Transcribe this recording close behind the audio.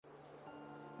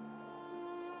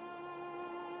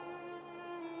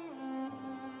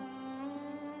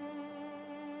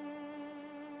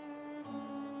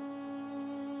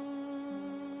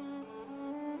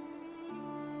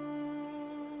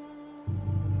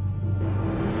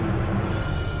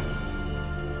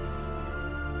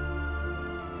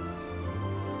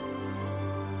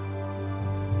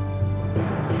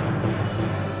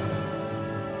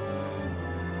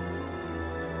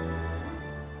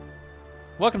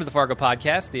Welcome to the Fargo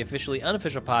Podcast, the officially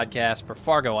unofficial podcast for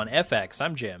Fargo on FX.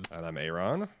 I'm Jim. And I'm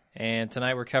Aaron. And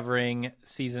tonight we're covering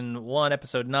Season 1,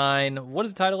 Episode 9. What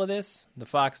is the title of this? The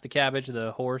fox, the cabbage,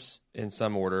 the horse? In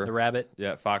some order. The rabbit?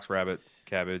 Yeah, fox, rabbit,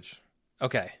 cabbage.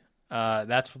 Okay.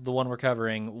 That's the one we're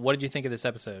covering. What did you think of this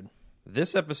episode?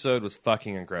 This episode was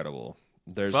fucking incredible.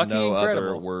 There's Fucking no incredible.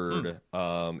 other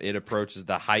word. It approaches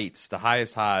the heights, the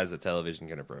highest highs that television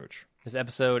can approach. This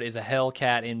episode is a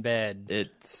Hellcat in bed.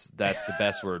 That's the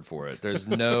best word for it. There's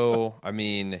no,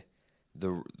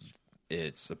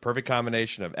 it's a perfect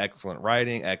combination of excellent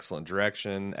writing, excellent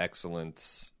direction,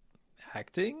 excellent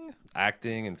Acting?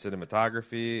 acting and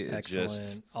cinematography. It's Excellent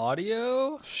just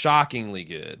audio? shockingly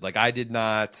good. Like, I did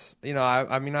not,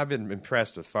 I've been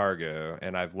impressed with Fargo,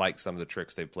 and I've liked some of the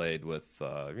tricks they played with,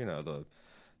 the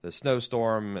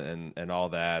snowstorm and all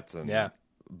that. And, Yeah.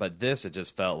 But this, it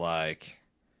just felt like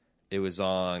it was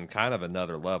on kind of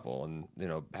another level. And,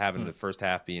 having the first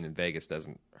half being in Vegas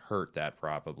doesn't hurt that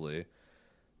probably.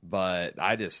 But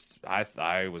I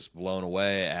was blown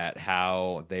away at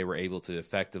how they were able to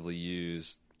effectively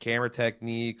use camera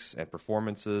techniques and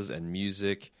performances and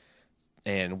music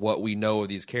and what we know of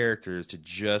these characters to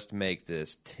just make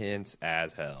this tense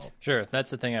as hell. Sure.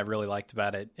 That's the thing I really liked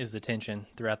about it, is the tension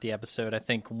throughout the episode. I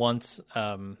think once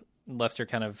Lester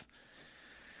kind of,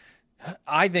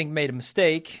 I think, made a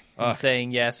mistake in saying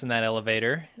yes in that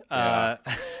elevator. Yeah.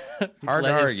 Hard let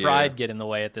to his argue. pride get in the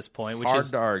way at this point, which Hard is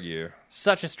to argue.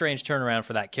 such a strange turnaround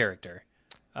for that character.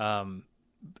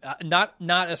 Not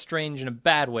a strange in a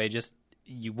bad way, just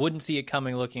you wouldn't see it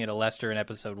coming looking at a Lester in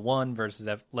episode 1 versus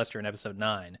Lester in episode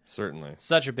 9. Certainly.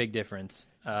 Such a big difference.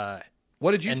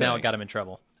 What did you and think? now it got him in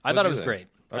trouble. I What'd thought it you was think? great.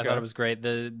 I Okay. thought it was great.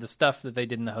 The stuff that they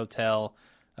did in the hotel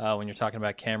when you're talking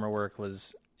about camera work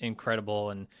was incredible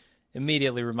and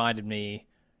immediately reminded me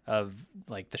of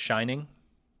like The Shining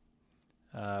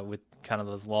with kind of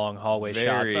those long hallway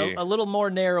shots. A little more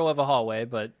narrow of a hallway,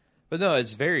 but no,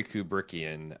 it's very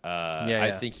Kubrickian. Yeah.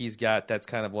 I think that's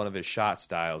kind of one of his shot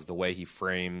styles, the way he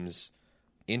frames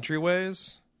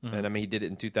entryways. Mm-hmm. And he did it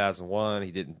in 2001.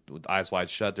 He did it with Eyes Wide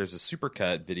Shut. There's a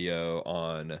supercut video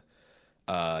on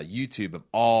YouTube of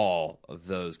all of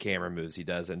those camera moves he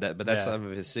does, but that's some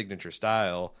of his signature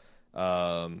style.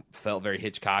 Felt very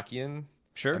Hitchcockian.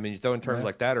 Sure. I mean, you throw in terms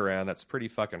like that around, that's pretty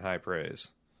fucking high praise.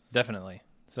 definitely.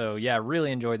 So yeah,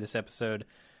 really enjoyed this episode.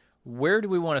 Where do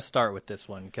we want to start with this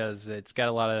one? Because it's got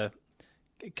a lot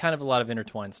of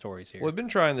intertwined stories here. Well, we've been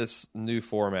trying this new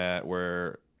format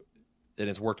and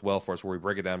it's worked well for us, where we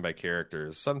break it down by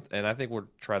characters. And I think we'll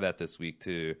try that this week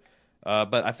too.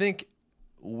 But I think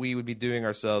we would be doing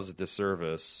ourselves a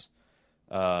disservice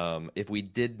if we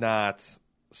did not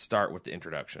start with the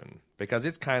introduction, because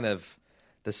it's kind of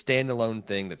the standalone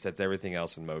thing that sets everything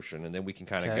else in motion, and then we can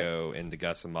kind of go into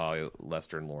Gus and Molly,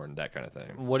 Lester and Lauren, that kind of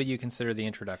thing. What do you consider the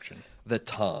introduction? The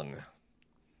tongue,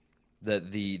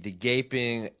 the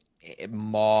gaping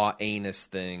maw anus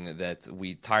thing that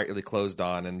we tightly closed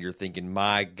on, and you're thinking,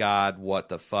 my God, what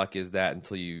the fuck is that?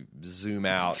 Until you zoom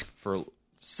out for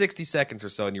 60 seconds or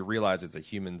so, and you realize it's a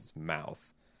human's mouth.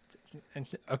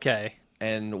 Okay.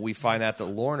 And we find out that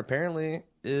Lauren apparently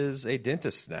is a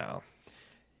dentist now.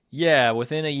 Yeah,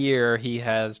 within a year, he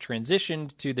has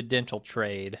transitioned to the dental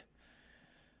trade.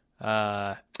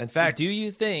 In fact, Do you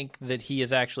think that he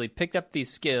has actually picked up these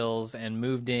skills and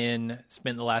moved in,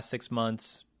 spent the last 6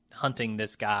 months hunting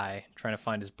this guy, trying to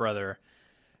find his brother?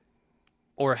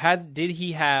 Or did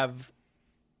he have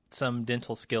some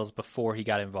dental skills before he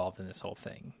got involved in this whole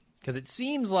thing? Because it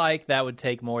seems like that would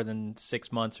take more than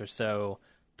 6 months or so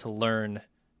to learn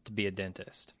to be a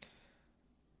dentist.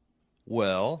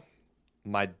 well,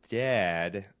 my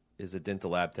dad is a dental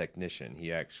lab technician.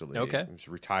 He actually he's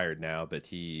retired now, but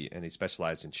he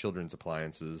specialized in children's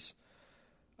appliances,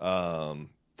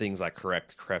 things like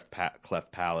correct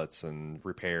cleft palates and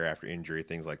repair after injury,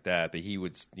 things like that. But he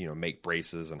would make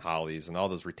braces and hollies and all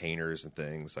those retainers and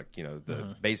things like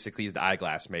basically he's the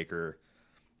eyeglass maker.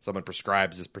 Someone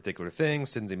prescribes this particular thing,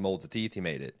 sends him molds of teeth. He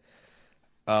made it.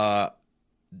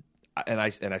 And I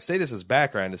say this as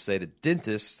background to say that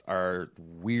dentists are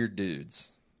weird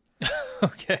dudes.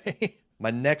 Okay.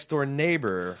 My next door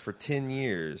neighbor for 10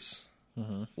 years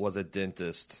was a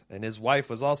dentist, and his wife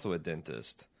was also a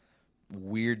dentist.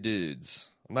 Weird dudes.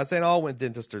 I'm not saying all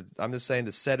dentists are. I'm just saying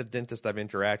the set of dentists I've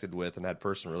interacted with and had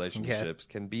personal relationships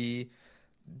can be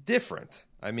different.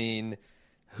 I mean,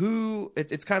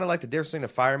 it's kind of like the difference between a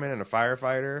fireman and a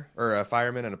firefighter, or a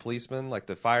fireman and a policeman. Like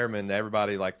the fireman,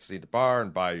 everybody likes to see the bar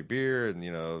and buy you beer,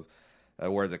 and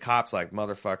where the cops like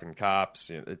motherfucking cops.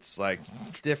 It's like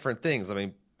different things. I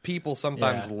mean, people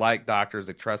sometimes like doctors,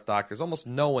 they trust doctors. Almost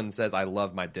no one says, I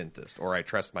love my dentist, or I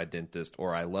trust my dentist,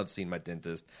 or I love seeing my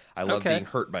dentist. I love being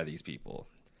hurt by these people.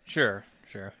 Sure.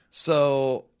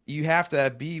 So you have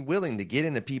to be willing to get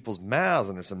into people's mouths,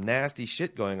 and there's some nasty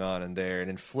shit going on in there, and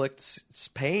inflict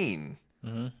pain.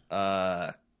 Mm-hmm.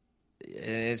 I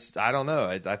don't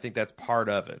know. I think that's part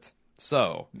of it.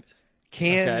 So,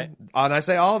 and I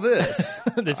say all this.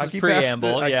 This is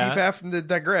preamble. I keep having to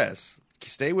digress.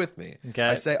 Stay with me. Okay.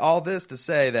 I say all this to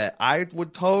say that I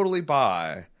would totally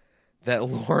buy that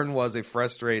Lorne was a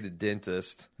frustrated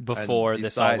dentist before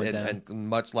this all went down. And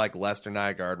much like Lester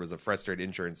Nygaard was a frustrated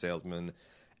insurance salesman,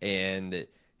 and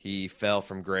he fell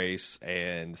from grace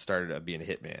and started being a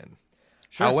hitman.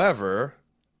 Sure. However,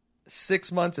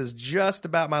 6 months is just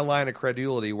about my line of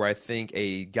credulity where I think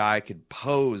a guy could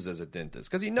pose as a dentist.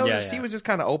 Because he noticed he was just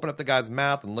kind of opening up the guy's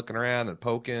mouth and looking around and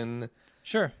poking.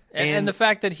 Sure. And the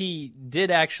fact that he did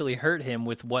actually hurt him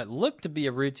with what looked to be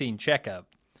a routine checkup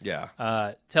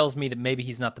tells me that maybe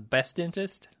he's not the best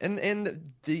dentist. And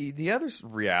the other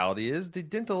reality is the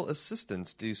dental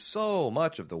assistants do so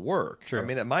much of the work. True. I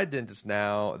mean, at my dentist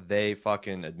now, they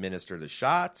fucking administer the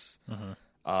shots.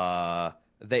 Mm-hmm.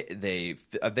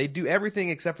 They do everything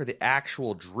except for the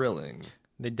actual drilling.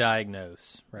 They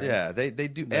diagnose, right? Yeah, they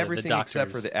do everything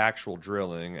except for the actual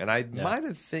drilling. And I I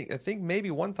think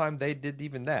maybe one time they did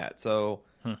even that. So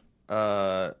hope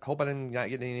I didn't not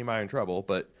get anybody in trouble.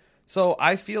 But so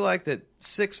I feel like that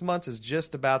 6 months is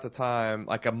just about the time.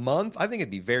 Like a month, I think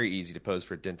it'd be very easy to pose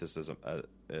for a dentist as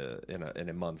in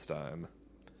a month's time.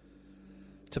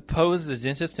 To pose as a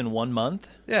dentist in 1 month?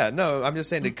 Yeah, no, I'm just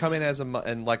saying to come in as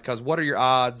because what are your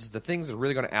odds? The things that are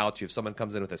really going to out you if someone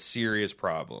comes in with a serious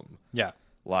problem. Yeah.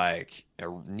 Like,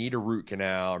 need a root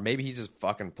canal, or maybe he's just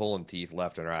fucking pulling teeth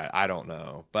left and right. I don't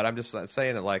know. But I'm just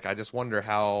saying that, like, I just wonder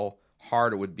how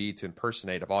hard it would be to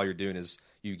impersonate if all you're doing is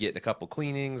you get a couple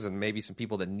cleanings and maybe some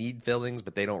people that need fillings,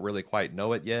 but they don't really quite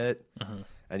know it yet. Mm-hmm.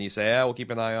 And you say, we'll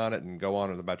keep an eye on it and go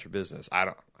on about your business. I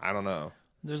don't know.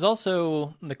 There's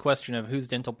also the question of whose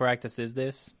dental practice is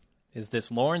this? Is this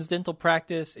Lorne's dental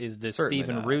practice? Is this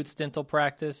Stephen Root's dental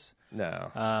practice?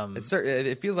 No.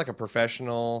 It feels like a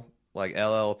professional, like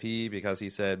LLP, because he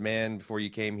said, man, before you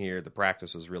came here, the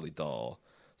practice was really dull.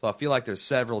 So I feel like there's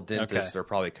several dentists that are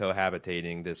probably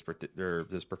cohabitating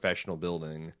this professional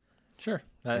building. Sure.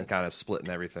 And kind of splitting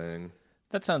everything.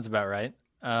 That sounds about right.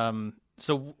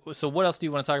 So what else do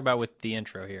you want to talk about with the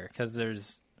intro here?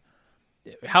 Because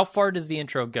how far does the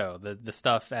intro go? The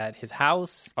stuff at his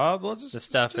house? The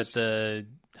stuff at the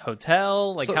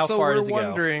hotel? Like, how far does it go? So we're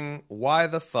wondering why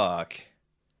the fuck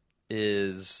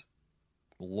is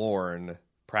Lorne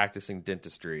practicing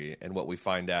dentistry, and what we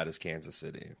find out is Kansas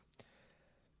City.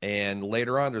 And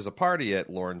later on, there's a party at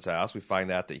Lorne's house. We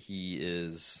find out that he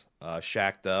is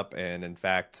shacked up and, in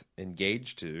fact,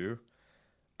 engaged to.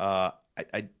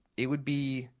 It would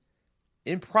be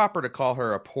improper to call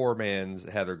her a poor man's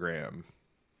Heather Graham.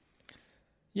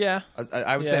 Yeah.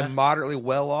 I would say moderately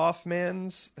well-off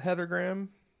man's Heather Graham.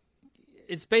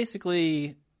 It's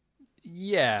basically,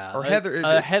 or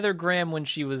Heather Graham when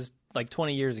she was like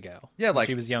 20 years ago. Yeah, like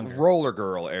she was younger. Roller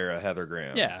Girl era Heather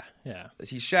Graham. Yeah.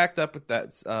 He's shacked up with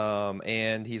that,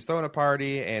 and he's throwing a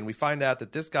party, and we find out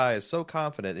that this guy is so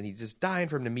confident, and he's just dying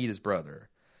for him to meet his brother,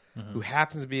 who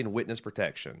happens to be in witness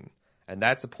protection. And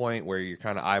that's the point where your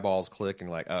kind of eyeballs click and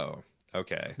like, oh,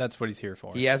 okay, that's what he's here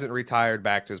for. He hasn't retired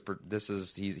back to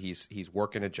his. He's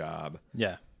working a job.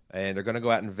 Yeah, and they're going to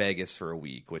go out in Vegas for a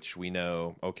week, which we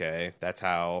know. Okay, that's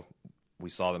how we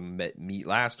saw them meet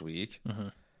last week.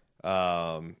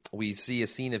 Mm-hmm. We see a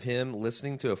scene of him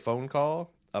listening to a phone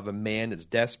call of a man that's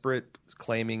desperate,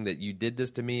 claiming that you did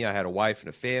this to me. I had a wife and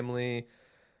a family.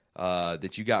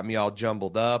 That you got me all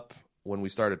jumbled up. When we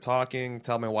started talking,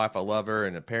 tell my wife I love her,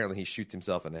 and apparently he shoots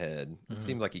himself in the head. It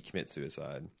seems like he commits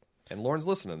suicide. And Lorne's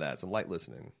listening to that, some light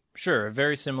listening. Sure, a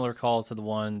very similar call to the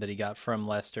one that he got from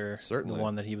Lester. Certainly. The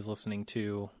one that he was listening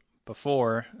to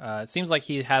before. It seems like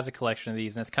he has a collection of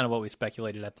these, and that's kind of what we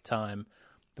speculated at the time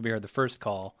that we heard the first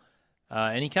call.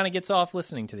 And he kind of gets off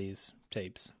listening to these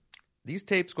tapes. These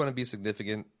tapes going to be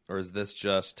significant, or is this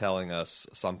just telling us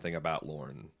something about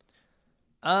Lorne?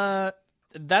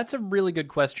 That's a really good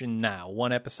question now,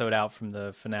 one episode out from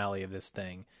the finale of this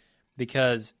thing.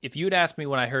 Because if you'd asked me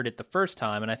when I heard it the first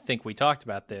time, and I think we talked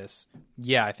about this,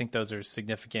 I think those are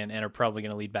significant and are probably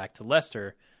going to lead back to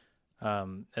Lester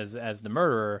as the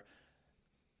murderer.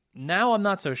 Now I'm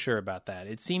not so sure about that.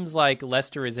 It seems like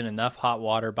Lester is in enough hot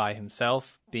water by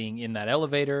himself, being in that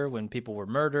elevator when people were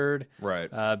murdered,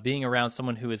 right? Being around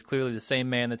someone who is clearly the same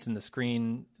man that's in the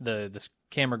screen, the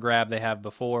camera grab they have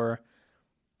before.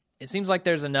 it seems like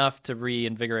there's enough to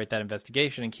reinvigorate that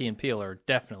investigation, and Key and Peele are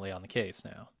definitely on the case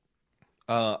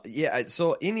now. Yeah,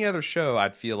 so any other show,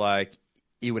 I'd feel like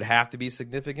it would have to be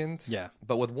significant. Yeah.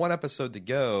 But with one episode to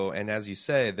go, and as you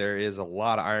say, there is a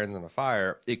lot of irons in the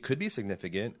fire, it could be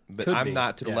significant, but I'm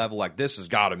not to the level like this has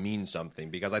got to mean something,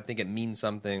 because I think it means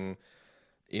something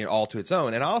all to its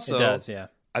own. And also, it does, yeah.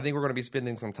 I think we're going to be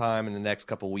spending some time in the next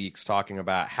couple weeks talking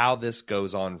about how this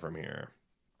goes on from here.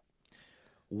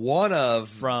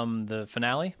 From the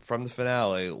finale? From the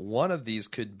finale, one of these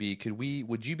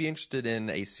would you be interested in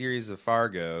a series of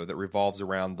Fargo that revolves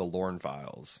around the Lorne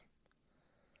files?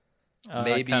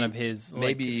 Maybe kind of his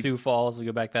Sioux Falls. We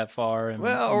go back that far, and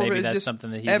maybe that's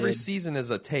something that he every did. season is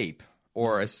a tape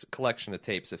or a collection of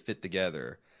tapes that fit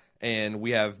together, and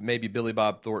we have maybe Billy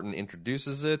Bob Thornton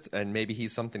introduces it, and maybe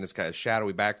he's something that's kind of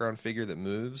shadowy background figure that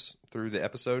moves through the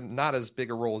episode. Not as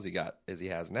big a role as he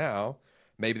has now.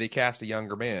 Maybe they cast a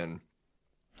younger man.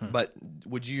 But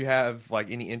would you have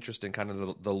like any interest in kind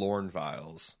of the Lorne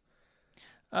files?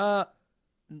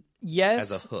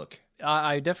 Yes, as a hook.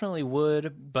 I definitely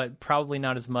would, but probably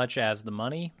not as much as the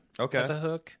money as a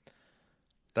hook.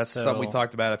 That's something we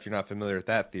talked about. If you're not familiar with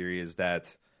that theory, is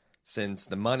that since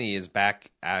the money is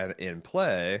back in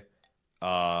play,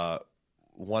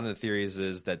 one of the theories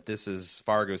is that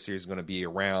Fargo series is going to be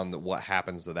around what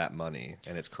happens to that money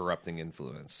and its corrupting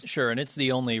influence. Sure, and it's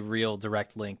the only real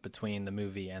direct link between the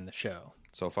movie and the show.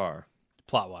 So far.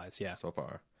 Plot-wise, yeah. So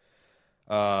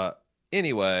far.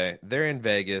 Anyway, they're in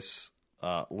Vegas.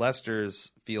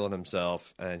 Lester's feeling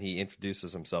himself, and he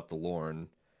introduces himself to Lorne.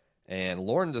 And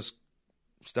Lorne just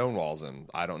stonewalls him.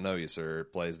 I don't know you, sir.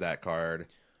 Plays that card.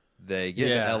 They get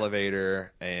in an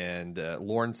elevator, and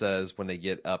Lorne says when they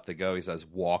get up to go, he says,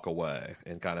 walk away,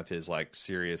 in kind of his like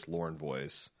serious Lorne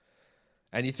voice.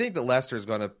 And you think that Lester's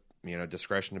going to,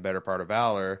 discretion the better part of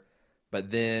valor, but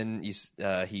then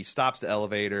he stops the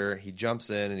elevator, he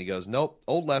jumps in, and he goes, nope,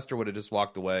 old Lester would have just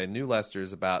walked away. New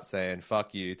Lester's about saying,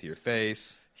 fuck you to your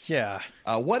face. Yeah.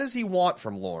 What does he want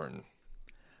from Lorne?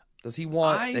 Does he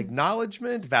want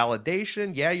acknowledgement,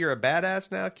 validation? Yeah, you're a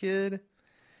badass now, kid.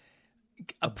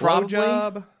 A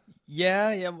blowjob?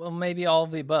 Yeah, well, maybe all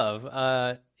of the above.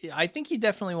 I think he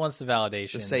definitely wants the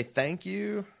validation. To say thank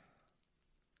you?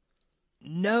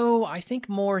 No, I think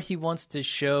more he wants to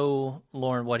show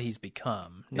Lorne what he's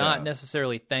become. Not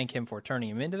necessarily thank him for turning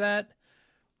him into that,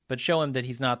 but show him that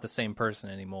he's not the same person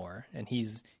anymore, and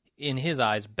he's, in his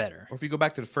eyes, better. Or if you go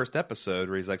back to the first episode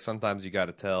where he's like, sometimes you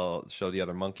got to show the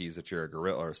other monkeys that you're a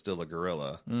gorilla or still a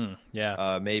gorilla.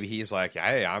 Yeah. Maybe he's like,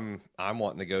 hey, I'm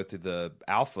wanting to go to the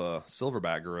alpha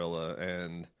silverback gorilla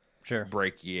and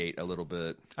break Yate a little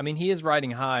bit. I mean, he is riding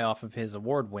high off of his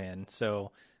award win,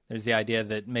 so there's the idea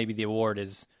that maybe the award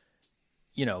is,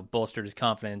 bolstered his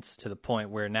confidence to the point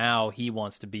where now he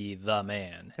wants to be the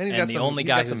man. And he's got the only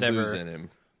guy who's ever in him.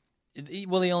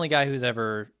 Well, the only guy who's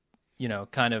ever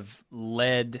kind of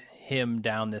led him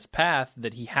down this path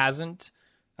that he hasn't,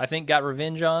 I think, got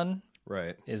revenge on,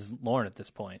 right, is Lorne at this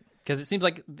point. Because it seems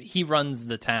like he runs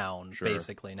the town,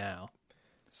 basically, now.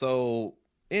 So,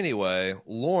 anyway,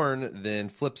 Lorne then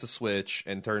flips a switch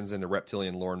and turns into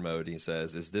reptilian Lorne mode. He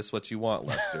says, is this what you want,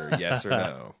 Lester? Yes or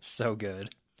no? So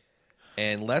good.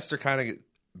 And Lester kind of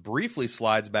briefly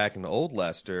slides back into old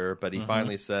Lester, but he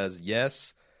finally says,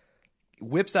 yes.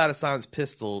 Whips out a silenced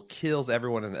pistol, kills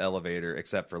everyone in the elevator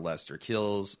except for Lester.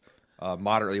 Kills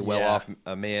moderately well-off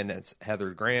a man that's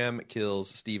Heather Graham. Kills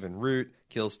Stephen Root.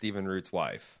 Kills Stephen Root's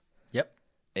wife. Yep.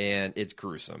 And it's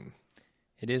gruesome.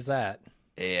 It is that.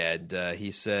 And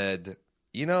he said,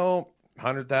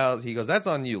 100,000. He goes, that's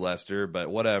on you, Lester,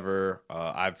 but whatever.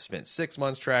 I've spent 6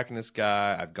 months tracking this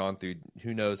guy. I've gone through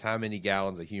who knows how many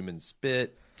gallons of human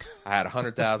spit. I had a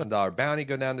 $100,000 bounty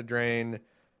go down the drain.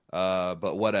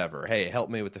 But whatever. Hey, help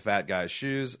me with the fat guy's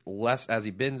shoes. As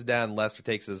he bends down, Lester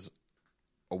takes his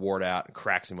award out and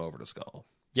cracks him over the skull.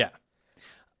 Yeah.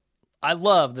 I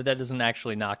love that doesn't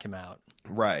actually knock him out.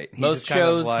 Right. Most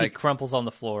shows, he crumples on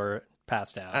the floor,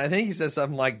 passed out. I think he says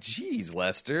something like, geez,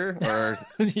 Lester. Or,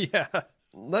 yeah.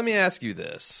 Let me ask you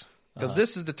this. Because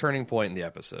this is the turning point in the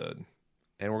episode.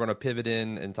 And we're going to pivot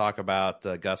in and talk about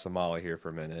Gus and Molly here for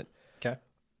a minute. Okay.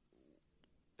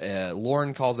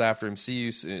 Lorne calls after him,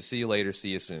 see you later, see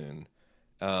you soon,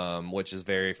 which is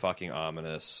very fucking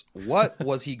ominous. What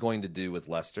was he going to do with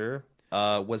Lester?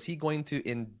 Was he going to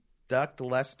induct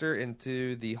Lester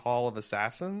into the Hall of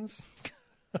Assassins?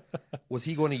 Was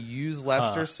he going to use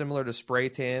Lester similar to Spray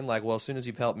Tan? Like, well, as soon as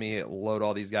you've helped me load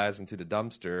all these guys into the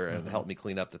dumpster and help me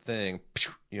clean up the thing,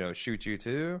 shoot you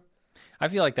too? I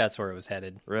feel like that's where it was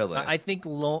headed. Really? I think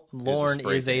Lorne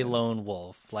is a lone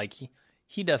wolf. Like,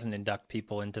 he doesn't induct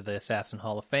people into the Assassin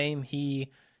Hall of Fame.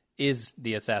 He is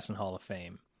the Assassin Hall of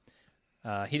Fame.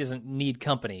 He doesn't need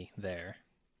company there.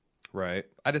 Right.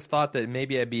 I just thought that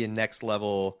maybe it'd be a next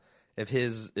level if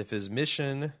his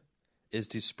mission is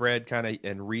to spread kind of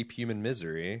and reap human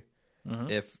misery.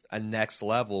 If a next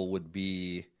level would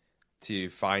be to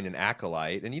find an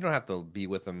acolyte, and you don't have to be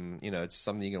with him. It's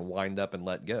something you can wind up and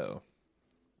let go.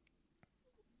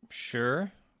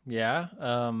 Sure. Yeah.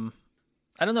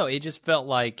 I don't know. It just felt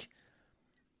like,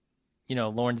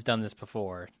 Lorne's done this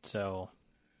before, so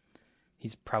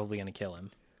he's probably going to kill him.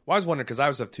 Well, I was wondering because I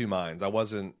was of two minds. I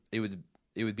wasn't. It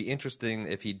would be interesting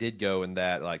if he did go in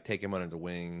that, like, take him under the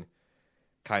wing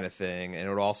kind of thing, and it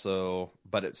would also.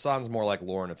 But it sounds more like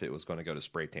Lorne if it was going to go to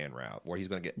spray tan route, where he's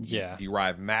going to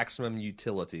derive maximum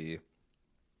utility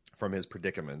from his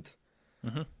predicament,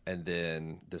 and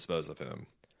then dispose of him.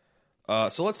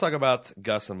 So let's talk about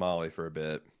Gus and Molly for a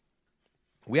bit.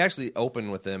 We actually open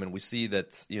with them, and we see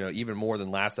that, even more than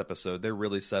last episode, they're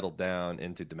really settled down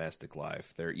into domestic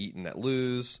life. They're eating at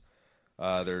Lou's.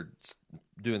 They're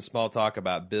doing small talk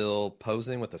about Bill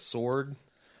posing with a sword.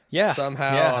 Yeah.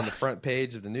 Somehow on the front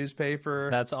page of the newspaper.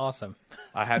 That's awesome.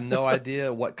 I have no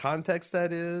idea what context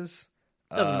that is.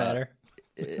 Doesn't matter.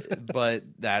 But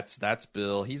that's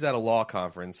Bill. He's at a law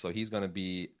conference, so he's going to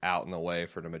be out in the way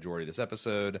for the majority of this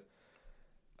episode.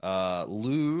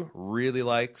 Lou really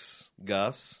likes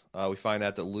Gus. We find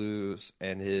out that Lou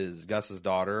and Gus's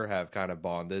daughter have kind of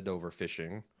bonded over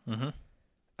fishing.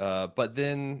 But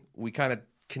then we kind of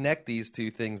connect these two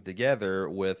things together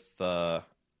with the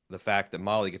fact that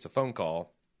Molly gets a phone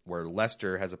call where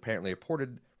Lester has apparently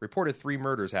reported 3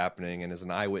 murders happening and is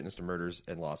an eyewitness to murders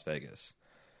in Las Vegas.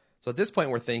 So at this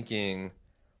point, we're thinking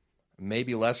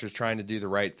maybe Lester's trying to do the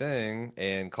right thing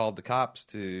and called the cops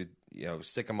to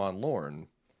stick him on Lorne.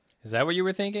 Is that what you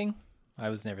were thinking? I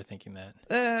was never thinking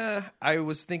that. I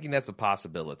was thinking that's a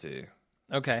possibility.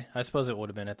 Okay, I suppose it would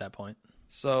have been at that point.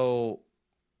 So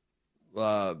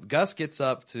Gus gets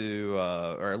up to,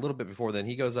 or a little bit before then,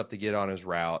 he goes up to get on his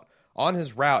route. On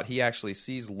his route, he actually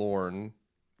sees Lorne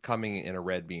coming in a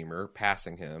red Beamer,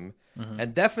 passing him,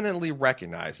 and definitely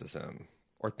recognizes him,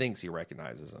 or thinks he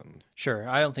recognizes him. Sure,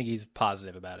 I don't think he's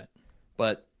positive about it.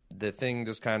 But the thing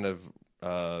just kind of,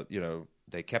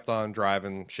 they kept on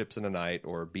driving ships in the night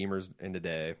or Beamers in the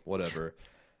day, whatever.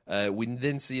 We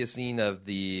then see a scene of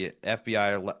the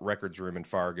FBI records room in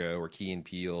Fargo where Key and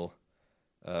Peele,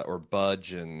 or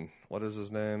Budge and what is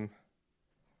his name?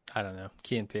 I don't know.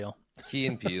 Key and Peele. Key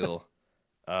and Peele.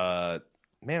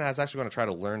 Man, I was actually going to try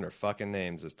to learn their fucking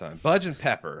names this time. Budge and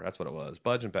Pepper. That's what it was.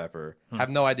 Budge and Pepper. Have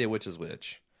no idea which is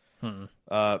which.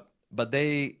 But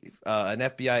an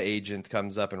FBI agent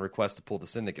comes up and requests to pull the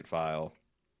syndicate file.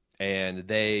 And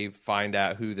they find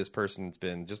out who this person's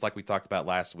been, just like we talked about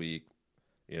last week,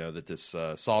 that this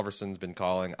Solverson's been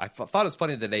calling. I thought it's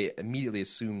funny that they immediately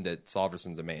assumed that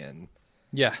Solverson's a man.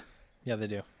 Yeah. Yeah, they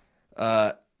do.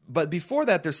 But before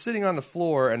that, they're sitting on the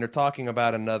floor and they're talking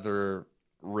about another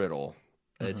riddle.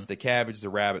 It's the cabbage, the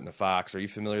rabbit, and the fox. Are you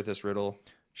familiar with this riddle?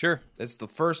 Sure. It's the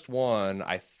first one,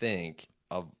 I think,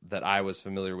 that I was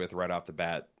familiar with right off the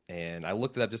bat. And I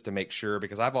looked it up just to make sure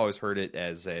because I've always heard it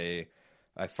as a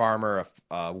farmer,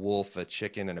 a wolf, a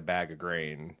chicken, and a bag of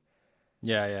grain.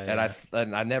 Yeah.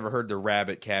 And I never heard the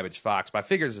rabbit, cabbage, fox, but I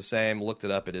figured it's the same. Looked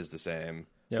it up, it is the same.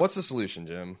 Yep. What's the solution,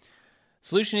 Jim?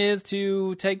 Solution is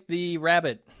to take the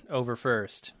rabbit over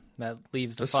first. That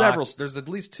leaves the fox. There's at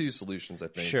least 2 solutions, I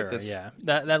think. Sure, yeah.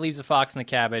 That leaves the fox and the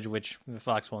cabbage, which the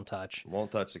fox won't touch. Won't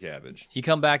touch the cabbage. You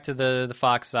come back to the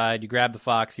fox side, you grab the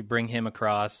fox, you bring him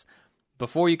across.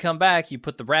 Before you come back, you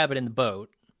put the rabbit in the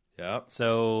boat. Yep.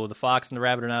 So the fox and the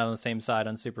rabbit are not on the same side,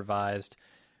 unsupervised.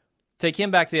 Take him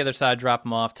back to the other side, drop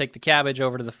him off. Take the cabbage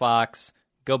over to the fox.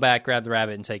 Go back, grab the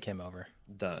rabbit, and take him over.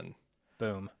 Done.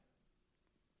 Boom.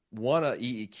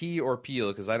 Key or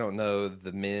Peele, because I don't know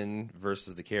the men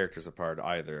versus the characters apart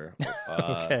either.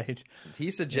 Okay. He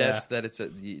suggests that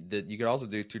that you could also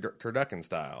do turducken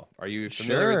style. Are you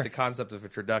familiar with the concept of a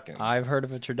turducken? I've heard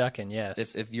of a turducken,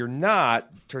 yes. If you're not,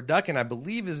 turducken, I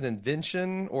believe, is an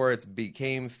invention, or it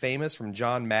became famous from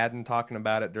John Madden talking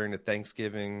about it during the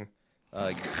Thanksgiving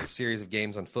series of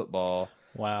games on football.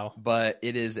 Wow. But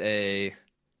it is a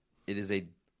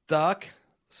duck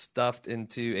stuffed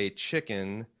into a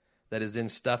chicken that is then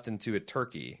stuffed into a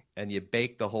turkey, and you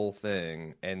bake the whole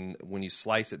thing, and when you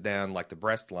slice it down like the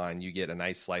breast line, you get a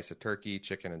nice slice of turkey,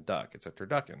 chicken, and duck. It's a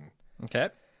turducken. Okay.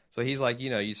 So he's like, you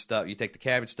take the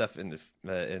cabbage stuff in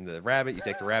the rabbit, you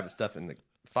take the rabbit stuff in the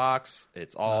fox.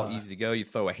 It's all easy to go. You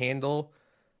throw a handle,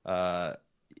 halt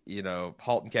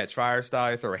and catch fire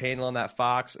style. You throw a handle on that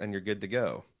fox, and you're good to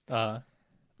go.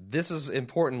 This is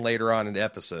important later on in the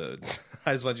episode.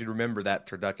 I just want you to remember that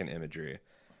turducken imagery.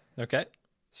 Okay.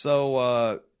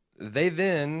 So they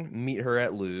then meet her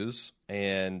at Lou's,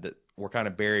 and we're kind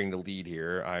of burying the lead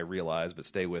here, I realize, but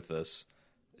stay with us.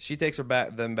 She takes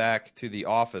them back to the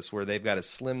office where they've got a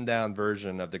slimmed-down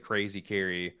version of the Crazy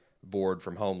Carrie board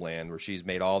from Homeland, where she's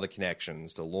made all the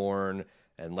connections to Lorne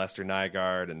and Lester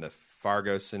Nygaard and the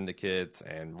Fargo Syndicate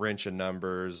and Wrench and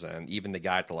Numbers and even the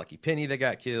guy at the Lucky Penny that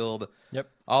got killed. Yep.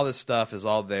 All this stuff is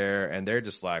all there, and they're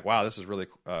just like, wow, this is really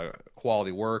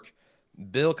quality work.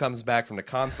 Bill comes back from the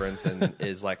conference and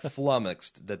is like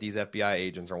flummoxed that these FBI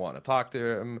agents are wanting to talk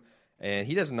to him, and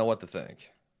he doesn't know what to think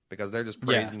because they're just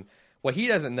praising. Yeah. What he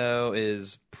doesn't know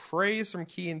is praise from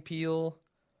Key and Peele.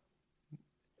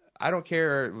 I don't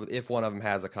care if one of them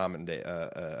has a commendation.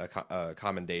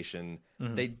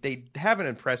 Mm-hmm. They haven't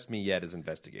impressed me yet as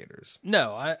investigators.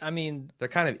 No, I mean... They're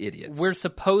kind of idiots. We're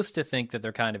supposed to think that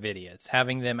they're kind of idiots.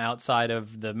 Having them outside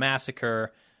of the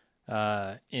massacre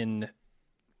in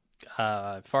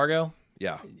Fargo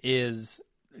is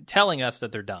telling us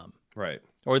that they're dumb. Right.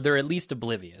 Or they're at least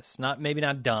oblivious. Maybe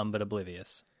not dumb, but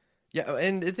oblivious. Yeah,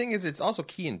 and the thing is, it's also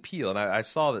Key and Peele, and I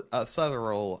saw that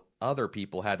several other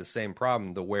people had the same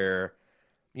problem to where,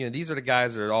 these are the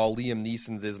guys that are all Liam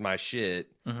Neeson's is my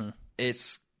shit. Mm-hmm.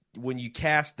 It's when you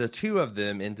cast the two of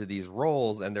them into these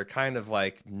roles and they're kind of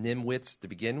like nimwits to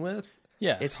begin with.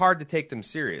 Yeah. It's hard to take them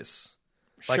serious.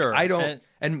 Like, sure. I don't,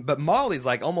 but Molly's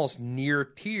like almost near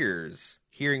tears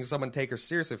hearing someone take her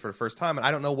seriously for the first time, and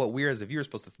I don't know what we as a viewer are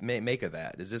supposed to make of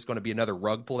that. Is this going to be another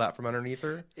rug pulled out from underneath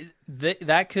her?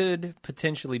 That could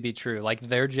potentially be true. Like,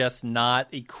 they're just not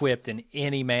equipped in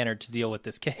any manner to deal with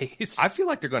this case. I feel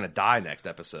like they're going to die next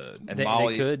episode, and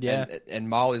they could, yeah. And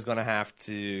Molly's going to have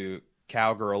to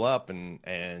cowgirl up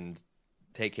and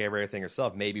take care of everything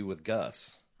herself, maybe with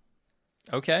Gus.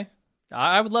 Okay.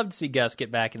 I would love to see Gus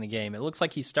get back in the game. It looks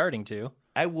like he's starting to.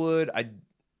 I would. I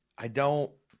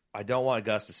don't want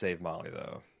Gus to save Molly,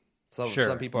 though. Some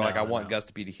people are I want Gus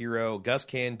to be the hero. Gus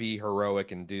can be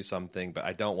heroic and do something, but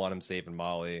I don't want him saving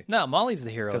Molly. No, Molly's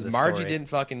the hero. Because Margie didn't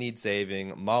fucking need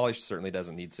saving. Molly certainly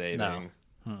doesn't need saving. No.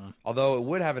 Mm-hmm. Although it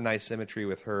would have a nice symmetry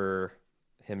with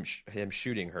him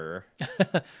shooting her.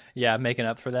 Yeah, making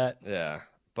up for that. Yeah,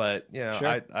 but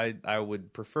sure. I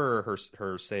would prefer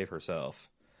her save herself.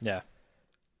 Yeah.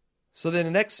 So then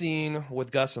the next scene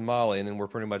with Gus and Molly, and then we're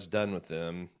pretty much done with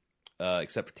them,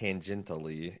 except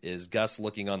tangentially, is Gus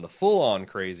looking on the full-on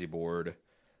crazy board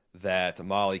that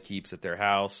Molly keeps at their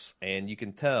house, and you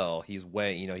can tell he's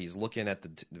he's looking at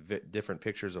the different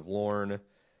pictures of Lorne,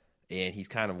 and he's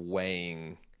kind of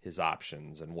weighing his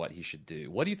options and what he should do.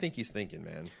 What do you think he's thinking,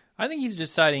 man? I think he's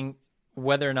deciding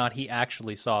whether or not he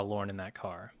actually saw Lorne in that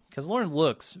car, because Lorne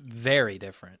looks very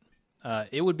different.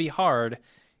 It would be hard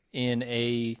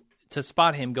to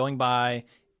spot him going by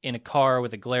in a car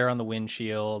with a glare on the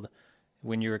windshield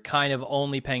when you're kind of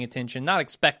only paying attention, not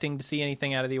expecting to see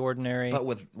anything out of the ordinary. But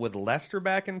with Lester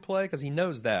back in play, because he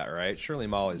knows that, right? Surely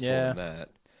Molly's told him that.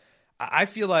 I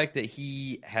feel like that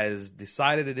he has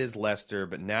decided it is Lester,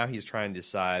 but now he's trying to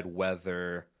decide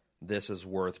whether this is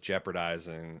worth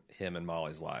jeopardizing him and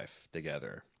Molly's life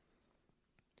together.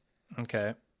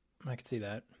 Okay. I could see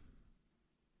that.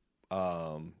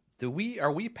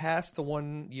 Are we past the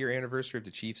 1 year anniversary of the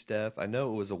Chief's death? I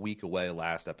know it was a week away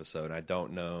last episode. I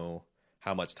don't know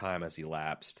how much time has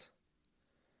elapsed.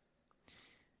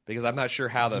 Because I'm not sure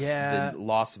how the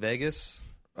Las Vegas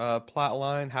plot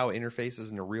line, how it interfaces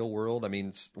in the real world. I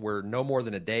mean, we're no more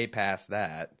than a day past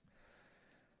that.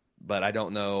 But I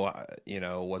don't know,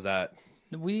 was that...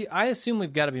 I assume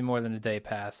we've got to be more than a day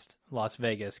past Las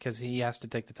Vegas because he has to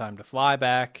take the time to fly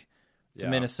back to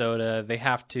Minnesota. They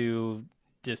have to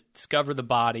discover the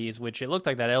bodies, which it looked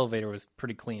like that elevator was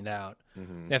pretty cleaned out.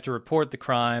 Mm-hmm. They have to report the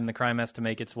crime. The crime has to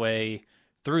make its way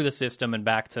through the system and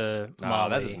back to Molly.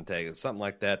 That doesn't take... Something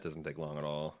like that doesn't take long at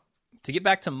all. To get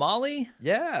back to Molly?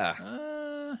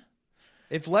 Yeah.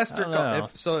 If Lester...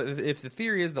 If the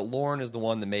theory is that Lorne is the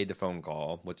one that made the phone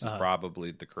call, which is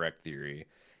probably the correct theory,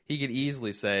 he could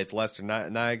easily say, it's Lester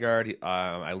Nygaard.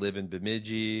 I live in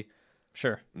Bemidji.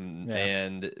 Sure. Yeah.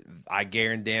 And I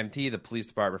guarantee the police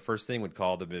department first thing would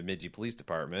call the Bemidji Police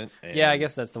Department. And I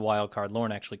guess that's the wild card.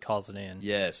 Lorne actually calls it in.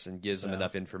 Yes, and gives them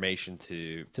enough information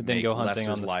to then make go hunting Lester's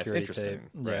on the life security interesting. Tape.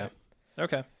 Right. Yeah.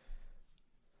 Okay.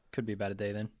 Could be about a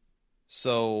day then.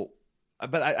 So,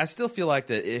 but I still feel like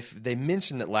that if they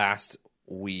mentioned it last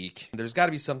week, there's got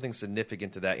to be something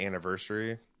significant to that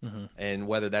anniversary. Mm-hmm. And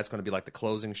whether that's going to be like the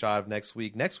closing shot of next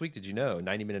week. Next week, did you know,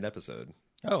 90-minute episode.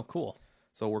 Oh, cool.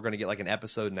 So we're going to get like an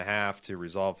episode and a half to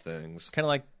resolve things. Kind of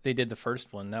like they did the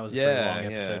first one. That was a pretty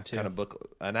long episode too. Kind of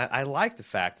book. And I like the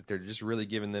fact that they're just really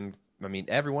giving them... I mean,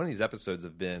 every one of these episodes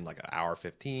have been like an hour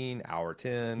 15, hour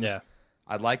 10. Yeah.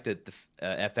 I like that the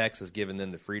FX has given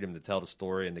them the freedom to tell the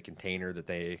story in the container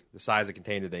the size of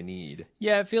container they need.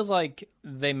 Yeah, it feels like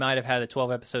they might have had a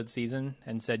 12-episode season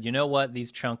and said, you know what,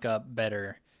 these chunk up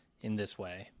better in this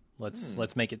way.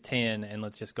 Let's make it 10 and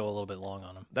let's just go a little bit long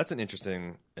on them. That's an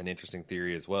interesting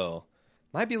theory as well.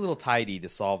 Might be a little tidy to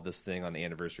solve this thing on the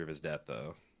anniversary of his death,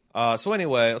 though. So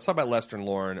anyway, let's talk about Lester and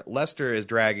Lauren. Lester is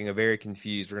dragging a very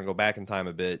confused, we're going to go back in time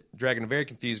a bit, dragging a very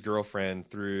confused girlfriend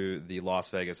through the Las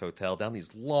Vegas hotel, down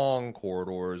these long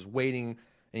corridors, waiting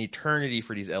an eternity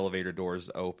for these elevator doors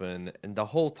to open, and the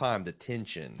whole time, the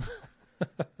tension.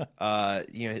 On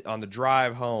the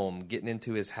drive home, getting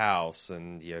into his house,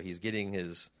 and he's getting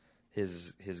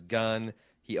his gun.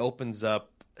 He opens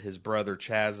up his brother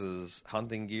Chaz's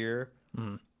hunting gear.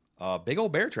 Big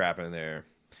old bear trap in there.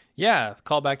 Yeah,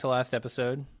 call back to last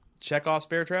episode. Chekhov's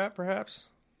bear trap, perhaps?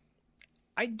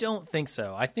 I don't think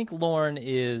so. I think Lester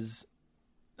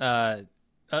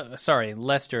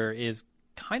is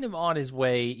kind of on his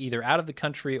way either out of the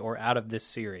country or out of this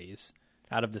series,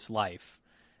 out of this life.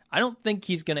 I don't think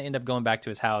he's going to end up going back to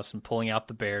his house and pulling out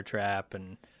the bear trap.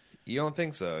 And you don't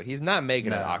think so? He's not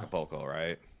making it to Acapulco,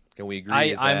 right? Can we agree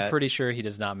with that? I'm pretty sure he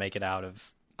does not make it out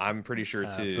of I'm pretty sure,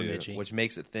 too, Bemidji. Which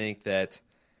makes it think that...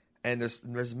 And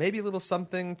there's maybe a little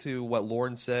something to what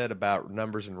Lauren said about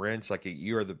Numbers and Wrench, like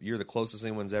you're the closest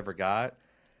anyone's ever got.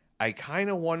 I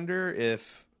kind of wonder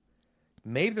if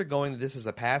maybe they're going, this is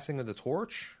a passing of the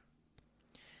torch.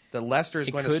 That Lester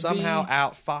is going to somehow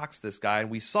outfox this guy,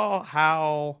 and we saw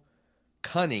how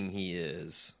cunning he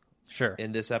is. Sure.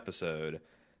 In this episode.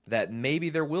 That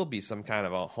maybe there will be some kind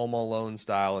of a Home Alone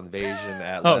style invasion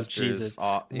at Lester's. Jesus.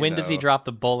 When does he drop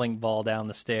the bowling ball down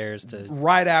the stairs?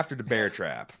 Right after the bear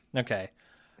trap. Okay.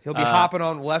 He'll be hopping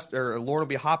on Lester, or Lauren will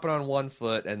be hopping on one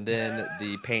foot, and then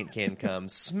the paint can come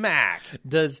smack.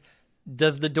 Does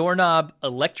the doorknob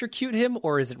electrocute him,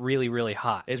 or is it really, really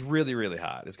hot? It's really, really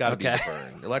hot. It's got to be a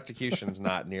burn. Electrocution's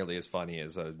not nearly as funny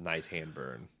as a nice hand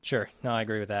burn. Sure. No, I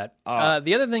agree with that.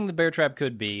 The other thing the bear trap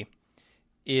could be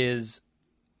is...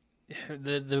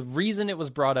 The reason it was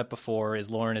brought up before is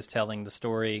Lauren is telling the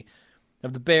story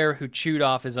of the bear who chewed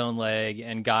off his own leg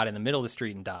and got in the middle of the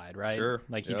street and died, right? Sure.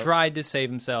 Like he tried to save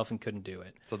himself and couldn't do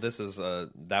it. So this is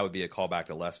that would be a callback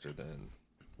to Lester then.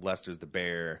 Lester's the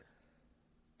bear.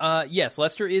 Yes,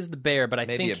 Lester is the bear, but I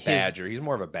think maybe a badger. He's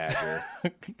more of a badger.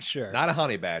 Sure. Not a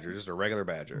honey badger, just a regular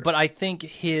badger. But I think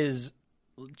his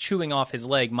chewing off his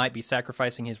leg might be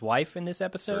sacrificing his wife in this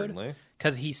episode. Certainly.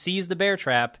 Because he sees the bear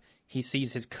trap, he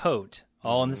sees his coat,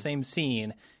 all in the same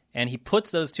scene, and he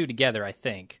puts those two together, I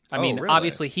think. I mean, really?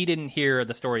 Obviously, he didn't hear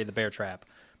the story of the bear trap,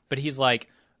 but he's like,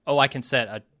 oh, I can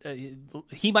set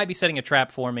he might be setting a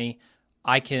trap for me.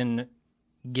 I can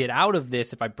get out of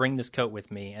this if I bring this coat with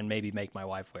me and maybe make my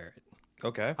wife wear it.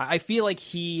 Okay. I feel like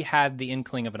he had the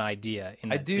inkling of an idea in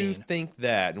that scene. I do think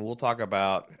that, and we'll talk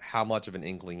about how much of an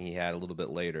inkling he had a little bit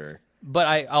later. But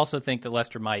I also think that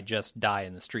Lester might just die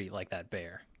in the street like that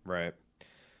bear. Right.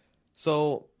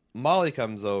 So Molly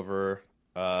comes over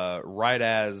right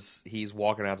as he's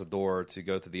walking out the door to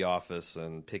go to the office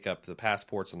and pick up the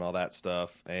passports and all that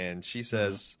stuff. And she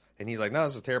says, and he's like, no,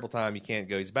 this is a terrible time. You can't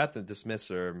go. He's about to dismiss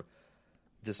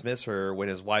her when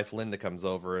his wife Linda comes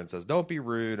over and says, don't be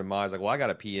rude. And Molly's like, well, I got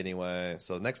to pee anyway.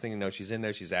 So next thing you know, she's in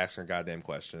there. She's asking her goddamn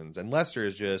questions. And Lester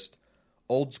is just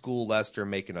old school Lester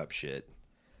making up shit.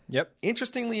 Yep.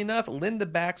 Interestingly enough, Linda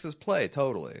backs his play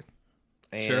totally.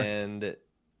 And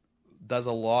does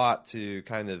a lot to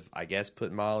kind of, I guess,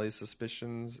 put Molly's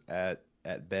suspicions at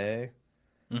bay.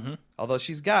 Mm-hmm. Although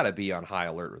she's got to be on high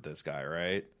alert with this guy,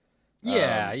 right?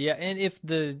 Yeah, yeah. And if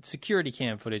the security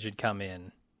cam footage had come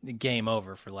in, game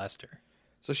over for Lester.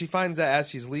 So she finds out as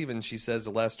she's leaving, she says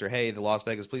to Lester, hey, the Las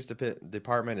Vegas Police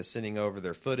Department is sending over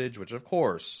their footage, which of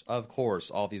course,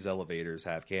 all these elevators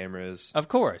have cameras. Of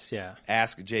course, yeah.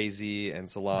 Ask Jay-Z and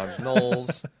Solange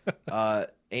Knowles.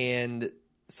 And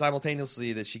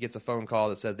simultaneously that she gets a phone call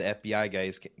that says the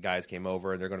FBI guys came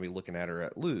over and they're going to be looking at her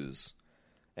at Lou's.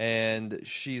 And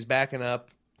she's backing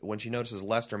up when she notices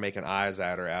Lester making eyes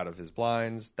at her out of his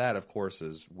blinds. That, of course,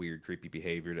 is weird, creepy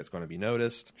behavior that's going to be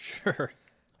noticed. Sure.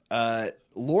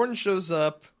 Lauren shows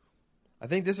up. I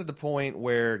think this is the point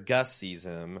where Gus sees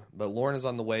him, but Lauren is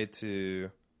on the way to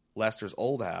Lester's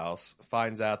old house,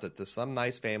 finds out that some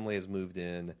nice family has moved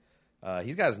in.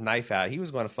 He's got his knife out. He was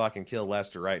going to fucking kill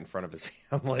Lester right in front of his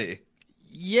family.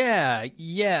 Yeah,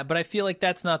 but I feel like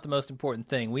that's not the most important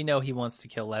thing. We know he wants to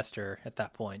kill Lester at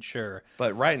that point, sure.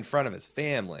 But right in front of his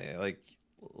family. Like,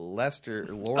 Lauren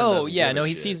Oh, yeah, give a no,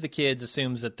 he shit. sees the kids,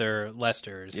 assumes that they're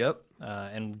Lester's. Yep.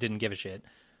 And didn't give a shit.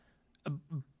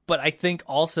 But I think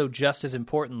also, just as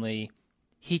importantly,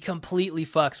 he completely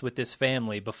fucks with this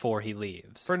family before he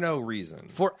leaves. For no reason.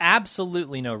 For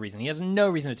absolutely no reason. He has no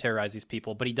reason to terrorize these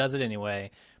people, but he does it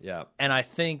anyway. Yeah. And I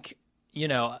think, you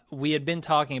know, we had been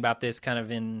talking about this kind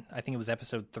of in, I think it was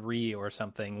episode 3 or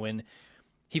something, when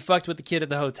he fucked with the kid at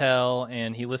the hotel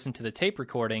and he listened to the tape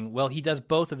recording. Well, he does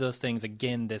both of those things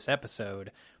again this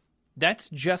episode. That's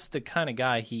just the kind of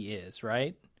guy he is,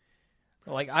 right?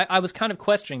 Like, I was kind of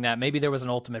questioning that. Maybe there was an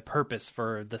ultimate purpose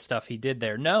for the stuff he did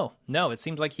there. No, it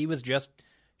seems like he was just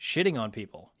shitting on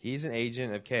people. He's an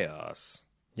agent of chaos.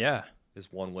 Yeah.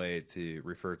 Is one way to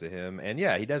refer to him. And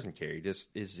yeah, he doesn't care.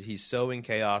 He's sowing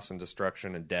chaos and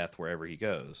destruction and death wherever he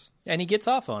goes. And he gets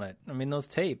off on it. I mean, those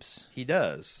tapes. He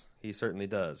does. He certainly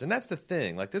does. And that's the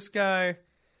thing. Like, this guy,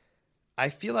 I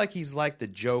feel like he's like the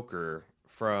Joker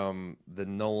from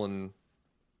the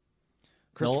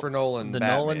Christopher Nolan the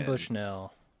Batman. Nolan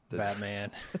Bushnell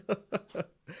Batman.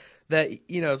 That,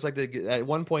 you know, it's like at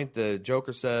one point the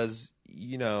Joker says,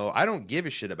 you know, I don't give a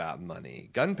shit about money.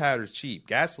 Gunpowder's cheap.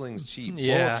 Gasoline's cheap.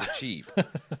 Yeah. Bullets are cheap.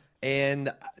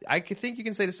 And I think you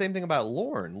can say the same thing about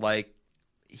Lorne. Like,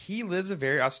 he lives a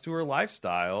very austere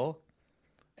lifestyle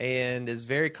and is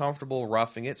very comfortable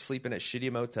roughing it, sleeping at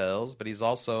shitty motels, but he's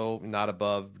also not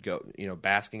above,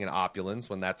 basking in opulence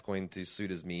when that's going to suit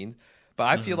his means. But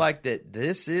I feel like that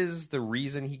this is the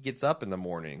reason he gets up in the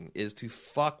morning, is to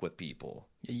fuck with people.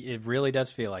 It really does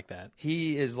feel like that.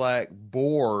 He is like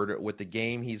bored with the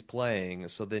game he's playing,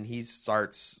 so then he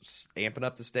starts amping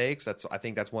up the stakes. I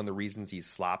think that's one of the reasons he's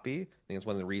sloppy. I think it's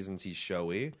one of the reasons he's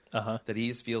showy. That he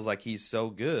just feels like he's so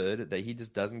good that he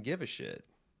just doesn't give a shit.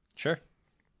 Sure.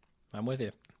 I'm with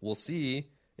you. We'll see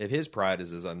if his pride is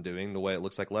his undoing, the way it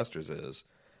looks like Lester's is.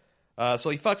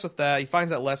 So he fucks with that. He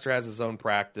finds out Lester has his own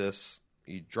practice.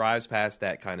 He drives past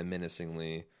that kind of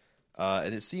menacingly.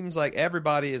 And it seems like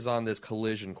everybody is on this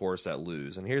collision course at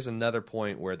Lou's. And here's another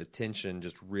point where the tension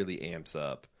just really amps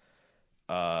up.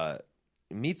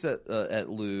 Meets at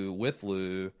Lou, with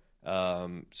Lou,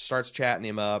 starts chatting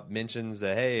him up, mentions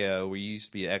that, hey, we used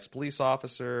to be an ex-police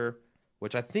officer,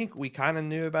 which I think we kind of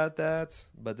knew about that,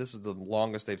 but this is the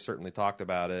longest they've certainly talked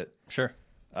about it. Sure.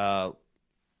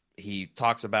 He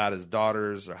talks about his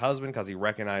daughter's husband because he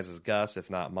recognizes Gus, if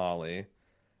not Molly.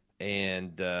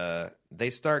 And they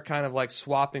start kind of like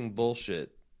swapping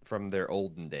bullshit from their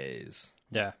olden days.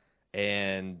 Yeah.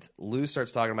 And Lou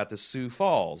starts talking about the Sioux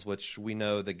Falls, which we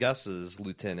know that Gus's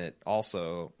lieutenant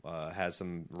also has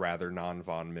some rather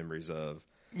non-fond memories of.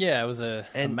 Yeah, it was a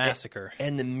massacre.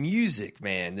 And the music,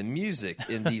 man,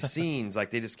 in these scenes,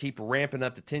 like, they just keep ramping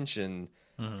up the tension.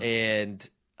 And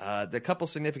the couple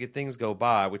significant things go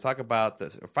by. We talk about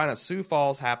find out Sioux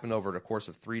Falls happened over the course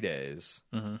of 3 days.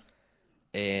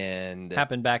 And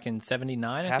happened back in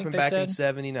 79, happened back in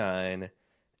 79.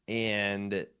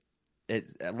 And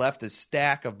it left a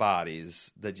stack of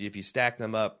bodies that if you stack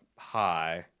them up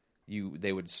high,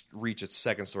 they would reach a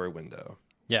second-story window.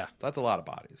 Yeah. That's a lot of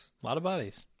bodies. A lot of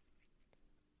bodies.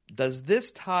 Does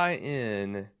this tie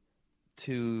in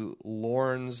to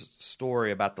Lorne's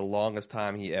story about the longest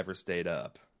time he ever stayed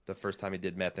up? The first time he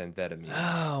did methamphetamines.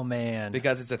 Oh, man.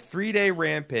 Because it's a 3-day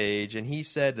rampage, and he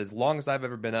said as longest I've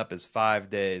ever been up is 5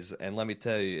 days. And let me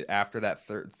tell you, after that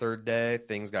third day,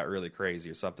 things got really crazy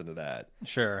or something to that.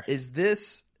 Sure. Is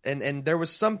this... And there was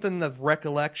something of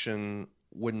recollection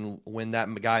when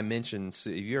that guy mentioned, if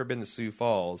you've ever been to Sioux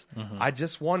Falls, I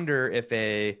just wonder if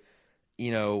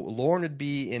Lorne would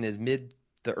be in his mid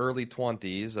to early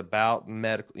 20s, about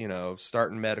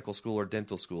starting medical school or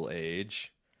dental school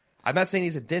age. I'm not saying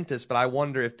he's a dentist, but I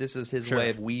wonder if this is his way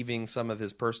of weaving some of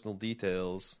his personal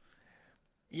details.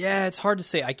 Yeah, it's hard to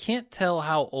say. I can't tell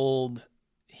how old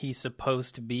he's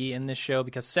supposed to be in this show,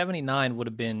 because 79 would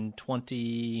have been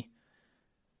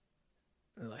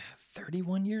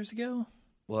 31 years ago?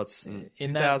 Well, it's in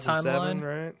 2007, that timeline,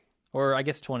 right? Or I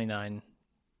guess 21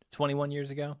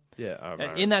 years ago.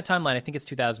 Yeah. In that timeline, I think it's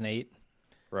 2008.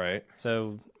 Right.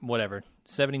 So, whatever.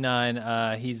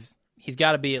 79, he's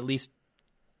got to be at least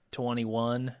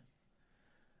 21.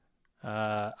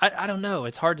 I don't know.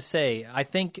 It's hard to say. I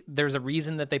think there's a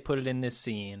reason that they put it in this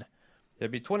scene.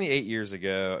 It'd be 28 years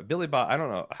ago. Billy Bob, I don't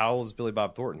know. How old is Billy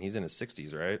Bob Thornton? He's in his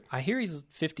 60s, right? I hear he's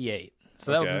 58.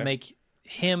 So that would make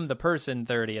him, the person,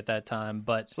 30 at that time.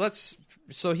 But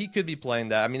so he could be playing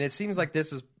that. I mean, it seems like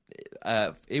this is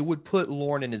it would put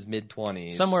Lorne in his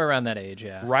mid-20s. Somewhere around that age,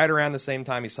 yeah. Right around the same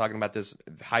time he's talking about this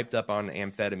hyped up on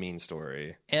amphetamine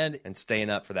story and staying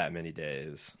up for that many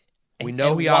days. We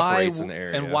know he operates in the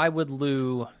area. And why would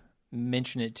Lou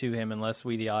mention it to him unless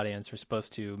we, the audience, are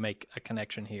supposed to make a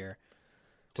connection here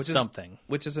to something?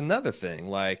 Which is another thing.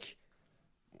 Like,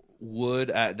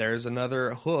 there's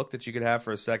another hook that you could have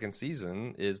for a second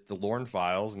season is the Lorne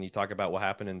Files, and you talk about what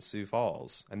happened in Sioux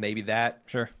Falls, and maybe that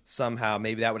somehow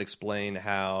maybe that would explain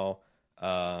how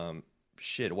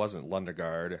it wasn't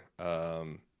Lundegaard.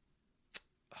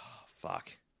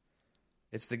 Fuck.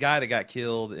 It's the guy that got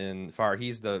killed in Far.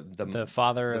 He's the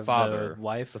father of the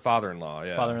wife, the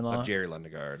father-in-law, father-in-law of Jerry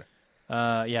Lundegaard.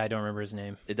 I don't remember his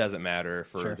name. It doesn't matter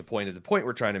for the point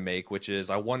we're trying to make, which is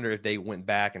I wonder if they went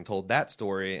back and told that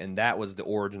story, and that was the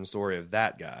origin story of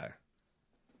that guy.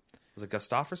 Was it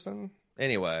Gustafsson?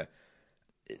 Anyway,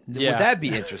 would that be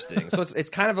interesting? So it's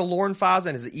kind of a Lorne Files,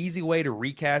 and it's an easy way to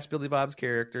recast Billy Bob's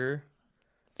character.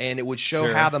 And it would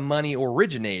show how the money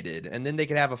originated, and then they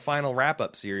could have a final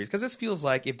wrap-up series. Because this feels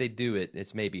like if they do it,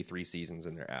 it's maybe 3 seasons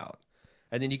and they're out.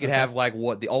 And then you could have like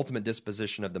what the ultimate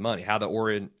disposition of the money, how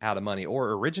the money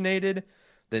originated.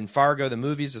 Then Fargo, the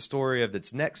movie, is the story of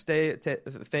its next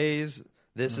phase.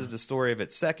 This is the story of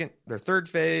its third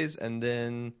phase, and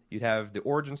then you'd have the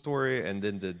origin story, and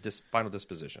then the final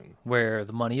disposition, where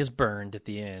the money is burned at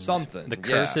the end. Something the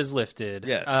curse is lifted.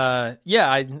 Yes, I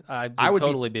would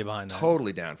totally be behind that.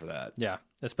 Totally down for that. Yeah,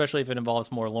 especially if it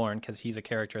involves more Lorne, because he's a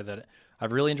character that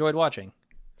I've really enjoyed watching,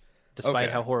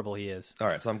 despite how horrible he is. All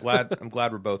right, so I'm glad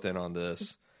we're both in on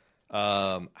this.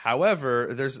 However,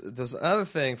 there's another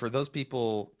thing for those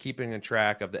people keeping a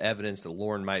track of the evidence that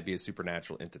Lorne might be a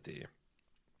supernatural entity.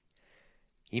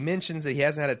 He mentions that he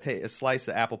hasn't had a slice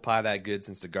of apple pie that good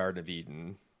since the Garden of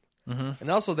Eden. Mm-hmm.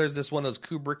 And also there's this one of those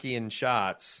Kubrickian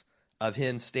shots of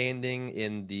him standing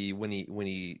in when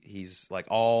he's like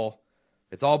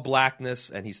it's all blackness,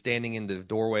 and he's standing in the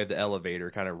doorway of the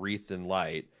elevator, kind of wreathed in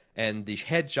light. And the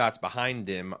headshots behind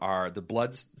him the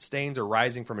blood stains are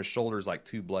rising from his shoulders like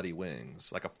 2 bloody wings,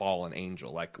 like a fallen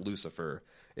angel, like Lucifer,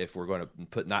 if we're going to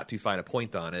put not too fine a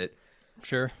point on it.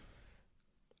 Sure.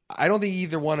 I don't think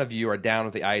either one of you are down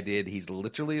with the idea that he's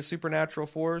literally a supernatural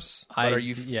force. But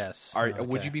yes.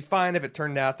 Would you be fine if it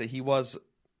turned out that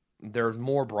there's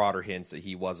more broader hints that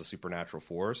he was a supernatural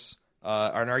force?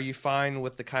 And are you fine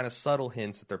with the kind of subtle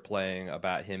hints that they're playing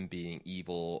about him being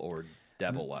evil or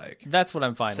devil-like? That's what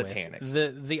I'm fine Satanic.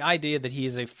 with. The idea that he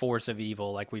is a force of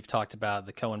evil, like we've talked about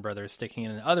the Coen brothers sticking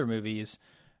in other movies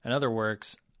and other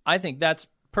works, I think that's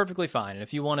perfectly fine. And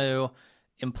if you want to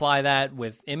imply that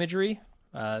with imagery,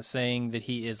 saying that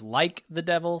he is like the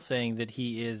devil, saying that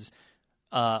he is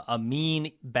a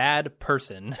mean, bad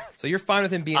person. So you're fine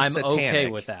with him being I'm satanic. okay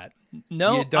with that.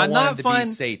 No, you don't I'm want not him to fine. be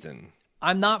Satan.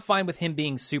 I'm not fine with him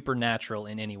being supernatural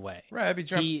in any way. Right.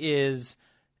 He is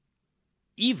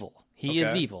evil. He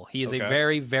is evil. He is a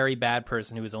very, very bad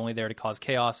person who is only there to cause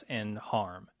chaos and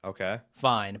harm. Okay.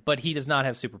 Fine. But he does not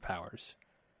have superpowers.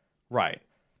 Right.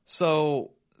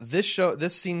 So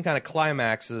this scene kind of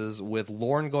climaxes with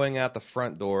Lorne going out the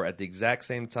front door at the exact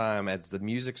same time as the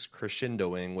music's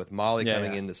crescendoing, with Molly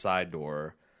coming in the side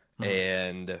door,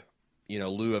 and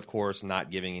Lou, of course, not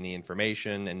giving any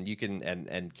information, and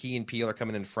and Key and Peele are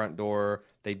coming in the front door.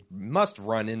 They must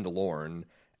run into Lorne,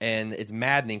 and it's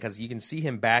maddening because you can see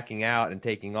him backing out and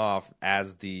taking off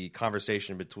as the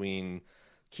conversation between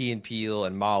Key and Peele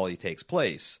and Molly takes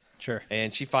place. Sure.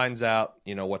 And she finds out,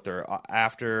 what they're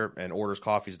after, and orders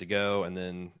coffees to go, and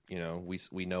then,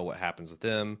 we know what happens with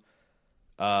them.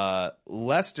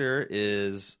 Lester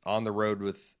is on the road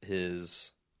with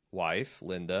his wife,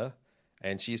 Linda,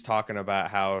 and she's talking about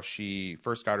how she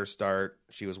first got her start.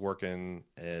 She was working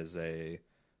as a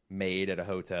maid at a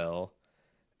hotel,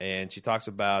 and she talks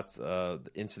about the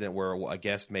incident where a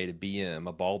guest made a BM,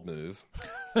 a bald move.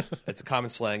 It's a common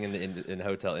slang in the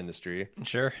hotel industry.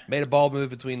 Sure. Made a bald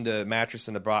move between the mattress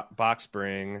and the box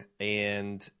spring,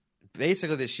 and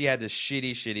basically that she had this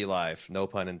shitty life, no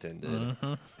pun intended.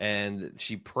 Mm-hmm. And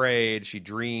she prayed, she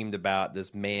dreamed about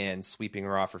this man sweeping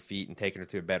her off her feet and taking her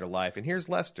to a better life. And here's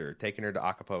Lester taking her to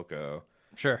Acapulco.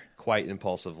 Sure. Quite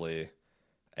impulsively.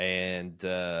 And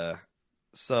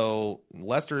so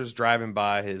Lester is driving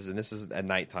by and this is at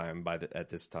nighttime at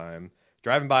this time,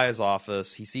 driving by his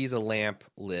office. He sees a lamp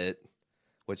lit,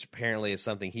 which apparently is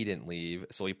something he didn't leave.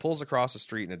 So he pulls across the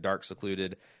street in a dark,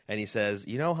 secluded, and he says,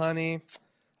 honey,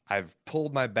 I've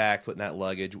pulled my back putting that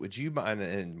luggage. Would you mind,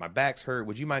 and my back's hurt,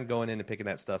 would you mind going in and picking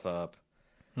that stuff up?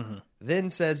 Mm-hmm. Then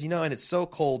says, and it's so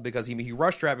cold, because he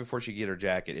rushed her out before she could get her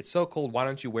jacket. It's so cold, why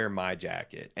don't you wear my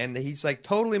jacket? And he's like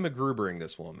totally MacGrubering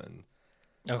this woman.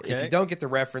 Okay. If you don't get the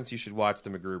reference, you should watch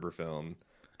the MacGruber film.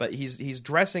 But he's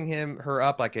dressing her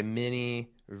up like a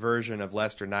mini version of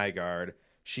Lester Nygaard.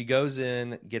 She goes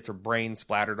in, gets her brain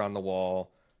splattered on the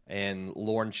wall, and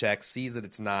Lorne checks, sees that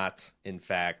it's not, in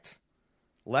fact,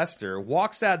 Lester,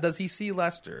 walks out. Does he see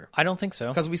Lester? I don't think so.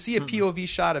 Because we see a POV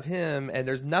shot of him, and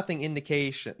there's no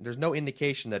indication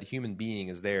that a human being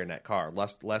is there in that car.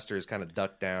 Lester is kind of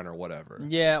ducked down or whatever.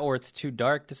 Yeah, or it's too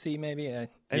dark to see, maybe. And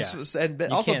You also, can't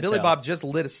Billy tell. Bob just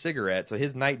lit a cigarette, so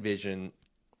his night vision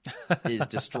is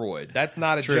destroyed. That's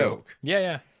not a True. joke.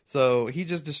 Yeah. So he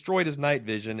just destroyed his night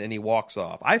vision, and he walks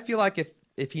off. I feel like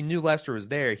if he knew Lester was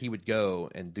there, he would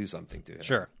go and do something to him.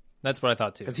 Sure. That's what I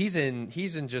thought too. Because he's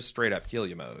in just straight up kill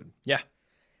you mode. Yeah.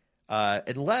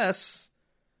 Unless,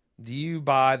 do you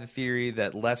buy the theory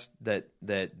that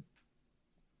that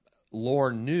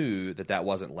Lorne knew that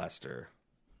wasn't Lester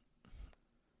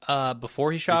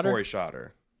Before he shot before her? he shot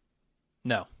her?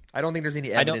 No. I don't think there's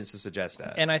any evidence to suggest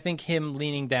that. And I think him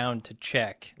leaning down to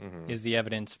check is the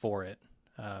evidence for it.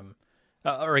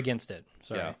 Or against it.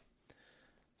 Sorry. Yeah.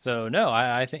 So, no,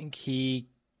 I think he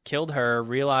killed her,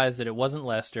 realized that it wasn't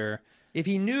Lester. If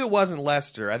he knew it wasn't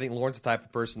Lester, I think Lorne's the type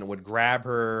of person that would grab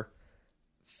her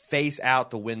face out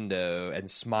the window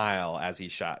and smile as he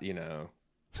shot, you know.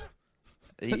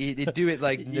 He'd do it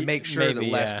like to make sure that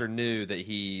Lester knew that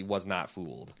he was not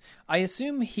fooled. I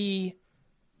assume he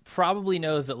probably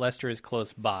knows that Lester is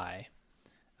close by,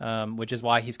 which is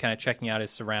why he's kind of checking out his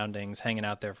surroundings, hanging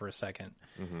out there for a second.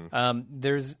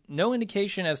 There's no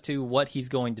indication as to what he's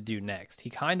going to do next. He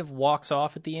kind of walks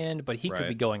off at the end, but he could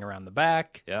be going around the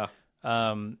back. Yeah.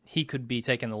 He could be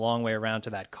taking the long way around to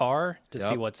that car to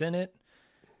see what's in it.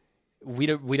 We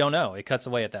don't know. It cuts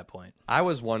away at that point. I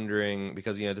was wondering,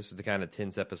 because, you know, this is the kind of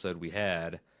tense episode we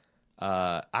had,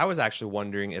 I was actually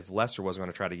wondering if Lester was going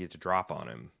to try to get the drop on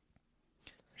him.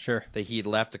 Sure. That he had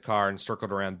left the car and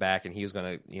circled around back, and he was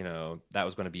going to, you know, that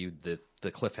was going to be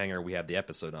the cliffhanger we had the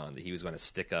episode on, that he was going to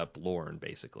stick up Lorne,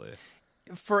 basically.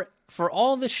 For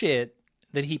all the shit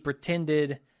that he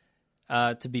pretended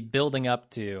to be building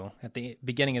up to at the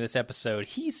beginning of this episode,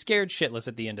 he's scared shitless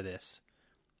at the end of this.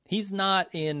 He's not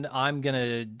in, I'm going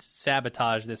to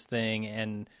sabotage this thing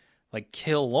and, like,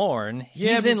 kill Lorne.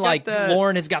 He's in, like,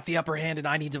 Lorne has got the upper hand and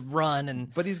I need to run.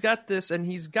 But he's got this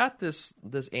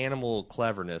animal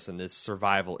cleverness and this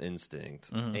survival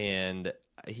instinct. And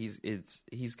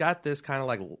he's got this kind of,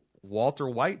 like, Walter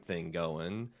White thing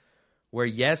going, where,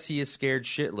 yes, he is scared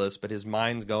shitless, but his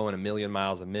mind's going a million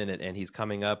miles a minute, and he's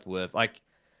coming up with, like,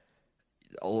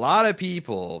 a lot of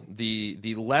people,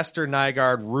 the Lester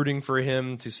Nygaard rooting for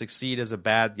him to succeed as a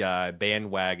bad guy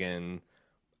bandwagon,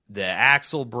 the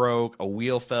axle broke, a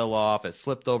wheel fell off, it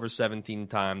flipped over 17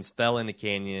 times, fell in a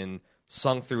canyon,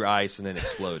 sunk through ice, and then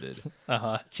exploded,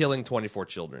 killing 24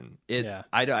 children.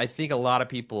 I think a lot of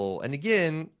people, and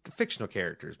again, fictional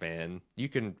characters, man, you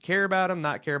can care about them,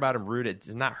 not care about them, root it.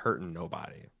 It's not hurting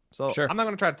nobody. So I'm not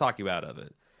going to try to talk you out of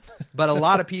it. But a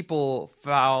lot of people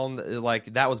found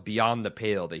like that was beyond the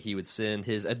pale, that he would send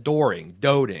his adoring,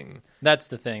 doting, that's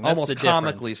the thing. That's almost the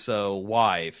comically difference. so,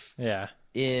 wife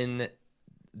in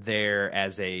there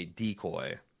as a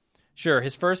decoy. Sure,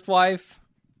 his first wife,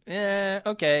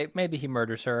 okay, maybe he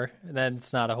murders her. Then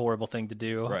it's not a horrible thing to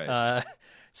do. Right.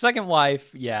 Second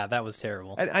wife, that was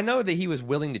terrible. I know that he was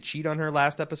willing to cheat on her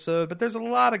last episode, but there's a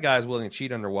lot of guys willing to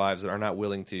cheat on their wives that are not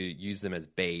willing to use them as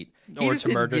bait. He Or just to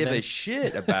didn't murder give them. a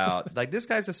shit about, like, this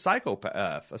guy's a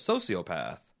psychopath, a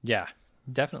sociopath. Yeah,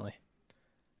 definitely.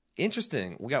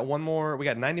 Interesting. We got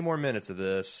 90 more minutes of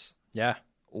this. Yeah.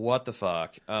 What the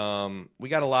fuck? We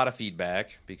got a lot of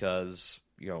feedback because,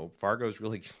 you know, Fargo's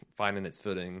really finding its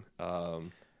footing.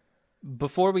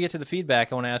 Before we get to the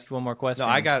feedback, I want to ask you one more question.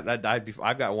 No, I've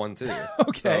got one too.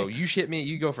 Okay. So you hit me.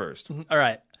 You go first. All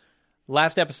right.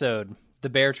 Last episode, the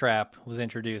bear trap was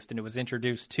introduced, and it was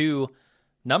introduced to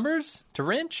Numbers, to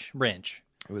Wrench.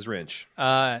 It was Wrench.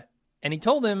 And he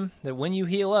told him that when you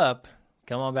heal up,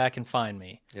 come on back and find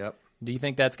me. Yep. Do you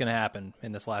think that's going to happen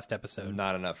in this last episode?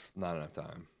 Not enough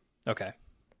time. Okay.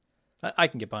 I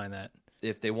can get behind that.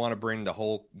 If they want to bring the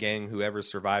whole gang, whoever's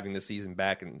surviving this season,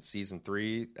 back in season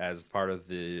 3 as part of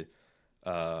the,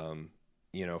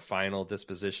 final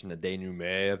disposition, the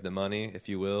denouement of the money, if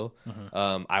you will,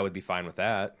 I would be fine with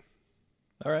that.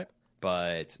 All right.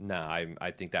 But no,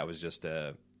 I think that was just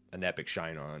an epic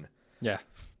shine on. Yeah.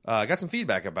 I got some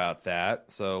feedback about that,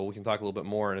 so we can talk a little bit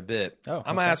more in a bit. Oh,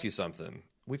 I'm going to ask you something.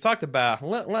 We've talked about...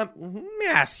 Let me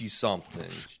ask you something,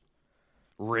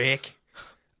 Rick.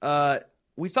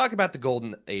 We've talked about the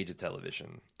golden age of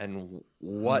television and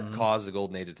what caused the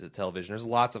golden age of television. There's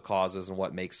lots of causes and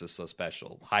what makes this so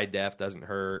special. High def doesn't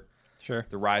hurt. Sure.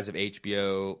 The rise of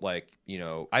HBO,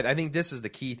 I think this is the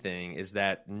key thing, is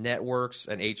that networks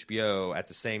and HBO at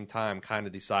the same time kind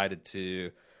of decided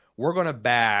we're going to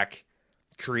back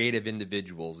creative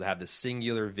individuals that have the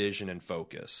singular vision and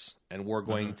focus. And we're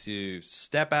going to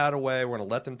step out of the way. We're going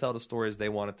to let them tell the stories they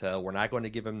want to tell. We're not going to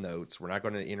give them notes. We're not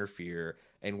going to interfere.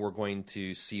 And we're going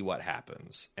to see what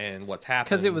happens. And what's happened...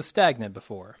 Because it was stagnant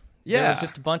before. Yeah. There was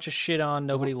just a bunch of shit on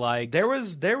nobody liked. There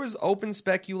was open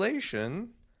speculation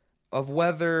of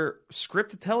whether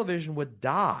scripted television would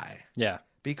die. Yeah.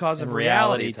 Because and of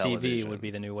reality TV would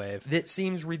be the new wave. It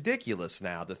seems ridiculous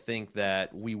now to think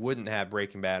that we wouldn't have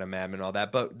Breaking Bad and Mad Men and all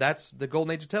that, but that's the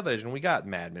golden age of television. We got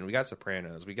Mad Men, we got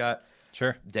Sopranos, we got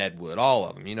Deadwood, all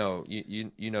of them. You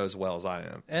know as well as I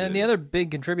am. And the other big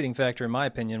contributing factor, in my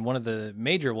opinion, one of the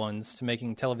major ones to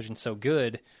making television so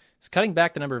good, is cutting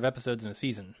back the number of episodes in a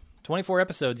season. 24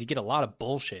 episodes, you get a lot of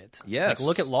bullshit. Yes. Like,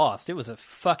 look at Lost. It was a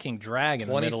fucking drag in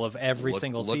the middle of every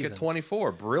single season. Look at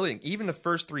 24. Brilliant. Even the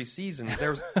first 3 seasons, there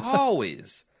was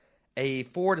always a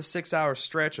 4 to 6 hour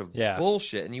stretch of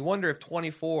bullshit. And you wonder if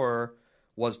 24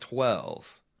 was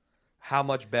 12, how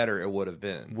much better it would have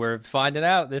been. We're finding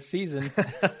out this season.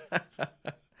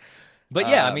 But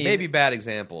yeah, I mean, maybe bad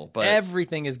example, but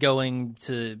everything is going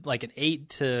to like an 8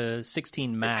 to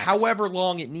 16 max. However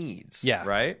long it needs. Yeah.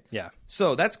 Right? Yeah.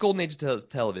 So that's Golden Age of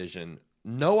television.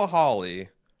 Noah Hawley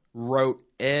wrote,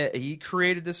 he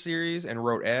created the series and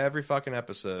wrote every fucking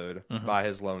episode by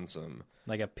his lonesome.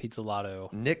 Like a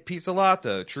Pizzolatto. Nick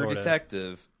Pizzolatto, True Sorta.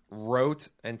 Detective, wrote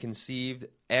and conceived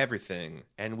everything.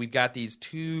 And we've got these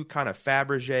 2 kind of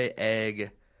Fabergé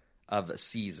egg of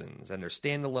seasons, and they're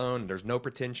standalone. There's no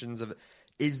pretensions of.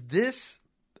 Is this,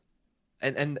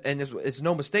 and it's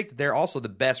no mistake that they're also the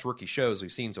best rookie shows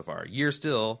we've seen so far. We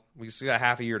still got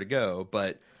half a year to go,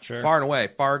 but far and away,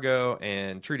 Fargo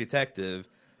and True Detective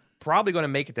probably going to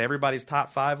make it to everybody's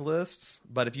top 5 lists.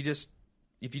 But if you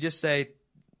just say,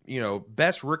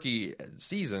 best rookie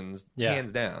seasons,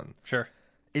 hands down,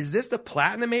 is this the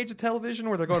platinum age of television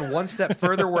where they're going one step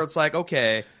further, where it's like,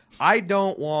 okay, I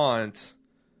don't want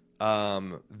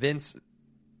Vince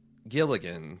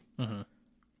Gilligan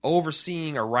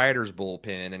overseeing a writer's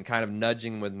bullpen and kind of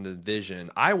nudging with the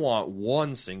vision. I want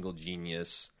one single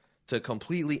genius to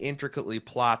completely intricately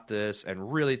plot this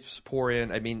and really pour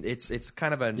in. I mean, it's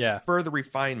kind of a further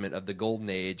refinement of the golden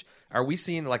age. Are we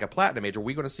seeing like a platinum age? Are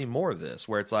we going to see more of this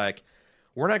where it's like,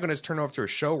 we're not going to turn over to a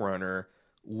showrunner.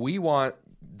 We want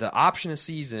the option a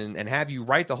season and have you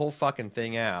write the whole fucking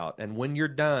thing out. And when you're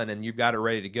done and you've got it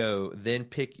ready to go, then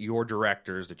pick your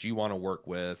directors that you want to work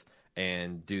with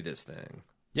and do this thing.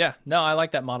 Yeah, no, I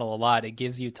like that model a lot. It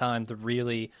gives you time to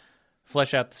really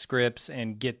flesh out the scripts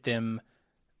and get them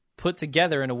put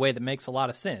together in a way that makes a lot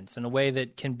of sense, in a way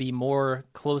that can be more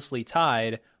closely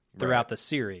tied throughout the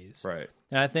series. Right.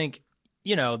 And I think,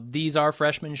 these are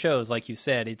freshman shows, like you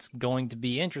said. It's going to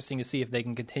be interesting to see if they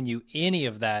can continue any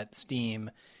of that steam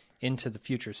into the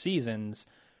future seasons,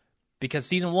 because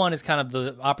season 1 is kind of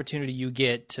the opportunity you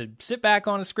get to sit back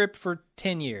on a script for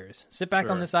 10 years. Sit back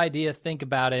on this idea, think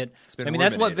about it. I mean,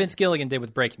 that's what Vince Gilligan did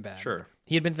with Breaking Bad. Sure.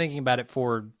 He had been thinking about it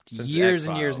for years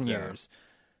and years and years.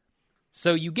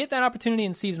 So you get that opportunity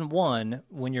in season 1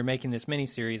 when you're making this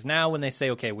miniseries. Now when they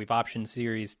say, okay, we've optioned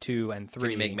series 2 and 3.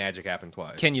 Can you make magic happen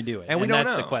twice? Can you do it? And we don't know.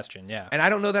 That's the question, yeah. And I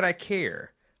don't know that I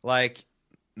care. Like,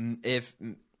 if...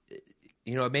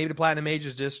 maybe the Platinum Age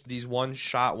is just these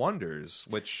one-shot wonders,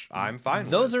 which I'm fine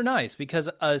with. Those are nice, because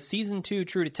a Season 2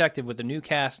 True Detective with a new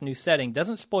cast, new setting,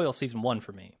 doesn't spoil Season 1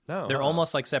 for me. No. They're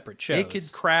almost like separate shows. It could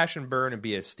crash and burn and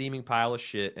be a steaming pile of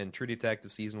shit, and True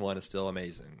Detective Season 1 is still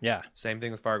amazing. Yeah. Same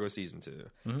thing with Fargo Season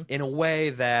 2. In a way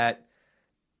that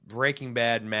Breaking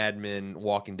Bad, Mad Men,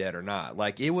 Walking Dead are not.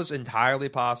 Like, it was entirely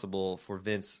possible for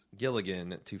Vince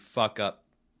Gilligan to fuck up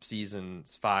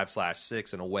Seasons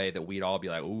 5/6 in a way that we'd all be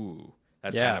like, ooh...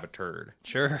 That's kind of a turd.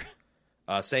 Sure.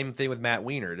 Same thing with Matt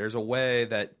Weiner. There's a way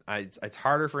that it's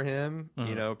harder for him,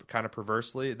 kind of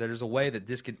perversely. There's a way that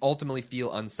this could ultimately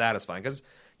feel unsatisfying. Because,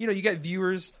 you got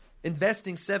viewers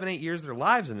investing 7-8 years of their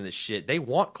lives into this shit. They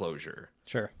want closure.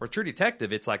 Sure. Or True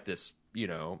Detective, it's like this,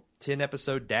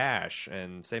 10-episode dash.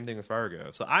 And same thing with Fargo.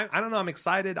 So I don't know. I'm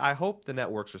excited. I hope the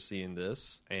networks are seeing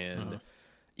this. And,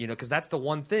 because that's the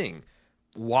one thing.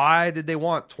 Why did they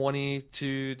want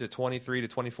 22 to 23 to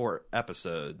 24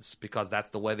 episodes? Because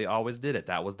that's the way they always did it.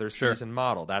 That was their season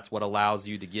model. That's what allows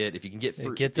you to get, if you can get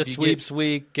the sweeps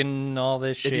week and all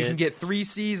this shit. If you can get 3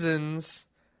 seasons,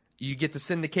 you get the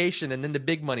syndication, and then the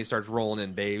big money starts rolling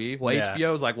in, baby. Well,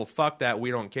 HBO's like, well, fuck that,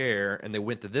 we don't care, and they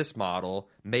went to this model.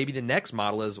 Maybe the next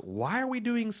model is, why are we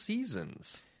doing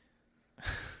seasons?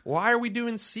 Why are we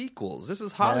doing sequels? This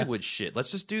is Hollywood shit.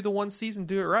 Let's just do the one season,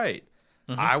 do it right.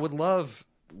 I would love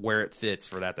where it fits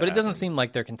for that to But it doesn't happen. seem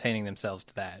like they're containing themselves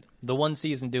to that. The one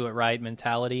season, do it right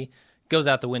mentality goes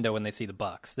out the window when they see the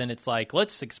Bucks. Then it's like,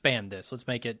 let's expand this. Let's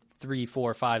make it 3,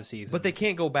 4, 5 seasons. But they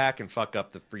can't go back and fuck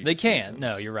up the previous They can't. seasons.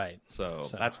 No, you're right. So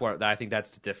that's what I think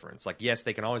that's the difference. Like, yes,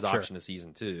 they can always option a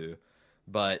season 2,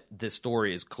 but this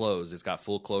story is closed. It's got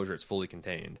full closure. It's fully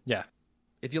contained. Yeah.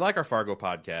 If you like our Fargo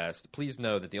podcast, please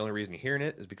know that the only reason you're hearing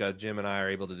it is because Jim and I are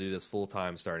able to do this full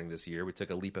time starting this year. We took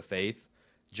a leap of faith,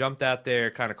 jumped out there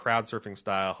kind of crowd surfing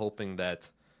style, hoping that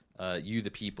you,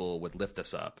 the people, would lift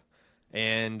us up.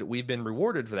 And we've been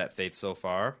rewarded for that faith so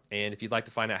far. And if you'd like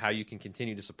to find out how you can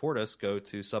continue to support us, go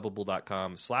to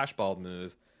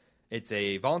subbable.com/baldmove. It's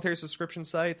a voluntary subscription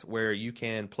site where you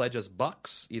can pledge us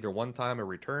bucks, either one time or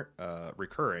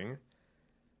recurring.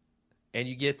 And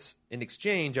you get, in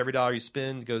exchange, every dollar you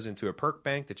spend goes into a perk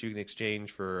bank that you can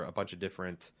exchange for a bunch of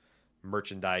different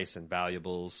merchandise and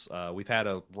valuables. We've had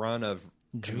a run of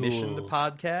commissioned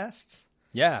podcasts.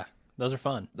 Yeah. Those are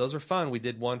fun. Those are fun. We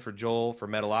did one for Joel for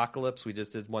Metalocalypse. We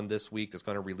just did one this week that's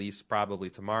going to release probably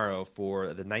tomorrow for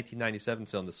the 1997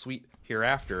 film, The Sweet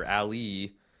Hereafter.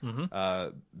 Ali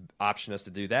optioned us to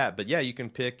do that. But yeah, you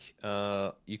can pick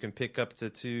up to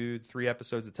 2-3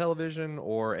 episodes of television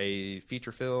or a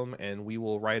feature film, and we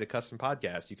will write a custom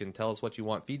podcast. You can tell us what you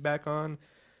want feedback on.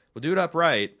 We'll do it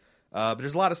upright. But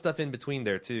there's a lot of stuff in between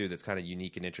there, too, that's kind of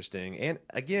unique and interesting. And,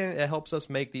 again, it helps us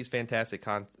make these fantastic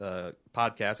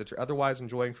podcasts that you're otherwise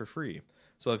enjoying for free.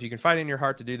 So if you can find it in your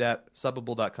heart to do that,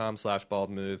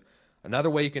 subbable.com/baldmove. Another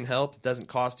way you can help that doesn't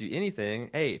cost you anything,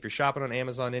 hey, if you're shopping on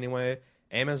Amazon anyway,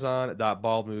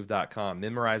 amazon.baldmove.com.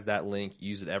 Memorize that link.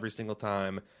 Use it every single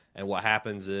time. And what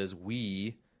happens is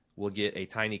we will get a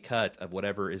tiny cut of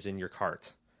whatever is in your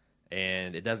cart.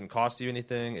 And it doesn't cost you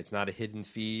anything. It's not a hidden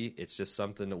fee. It's just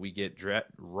something that we get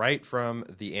right from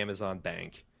the Amazon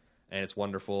bank. And it's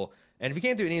wonderful. And if you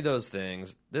can't do any of those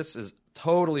things, this is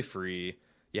totally free.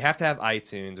 You have to have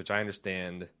iTunes, which I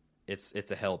understand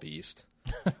it's a hell beast.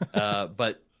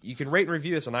 But you can rate and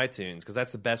review us on iTunes because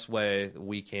that's the best way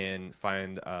we can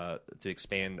find to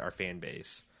expand our fan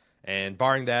base. And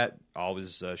barring that,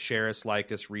 always share us,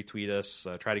 like us, retweet us,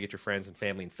 try to get your friends and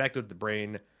family infected with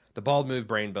the Bald Move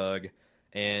brain bug,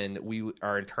 and we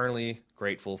are eternally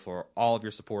grateful for all of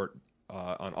your support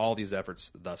on all these efforts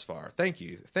thus far. Thank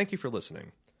you. Thank you for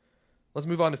listening. Let's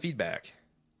move on to feedback.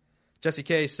 Jesse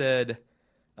K said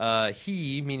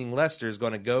he, meaning Lester, is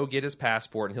going to go get his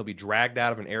passport, and he'll be dragged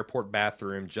out of an airport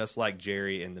bathroom just like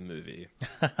Jerry in the movie.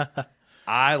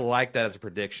 I like that as a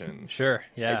prediction. Sure,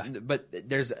 yeah. But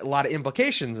there's a lot of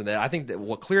implications in that. I think that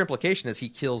what clear implication is he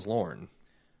kills Lorne.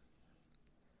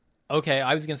 Okay,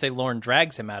 I was going to say Lorne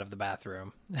drags him out of the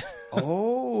bathroom.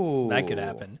 Oh. That could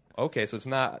happen. Okay, so it's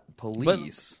not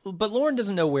police. But Lorne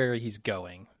doesn't know where he's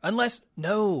going. Unless,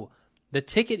 no, the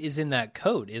ticket is in that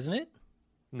coat, isn't it?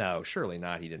 No, surely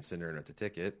not. He didn't send her the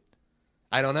ticket.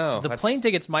 I don't know. The plane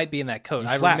tickets might be in that coat.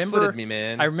 You flat-footed me,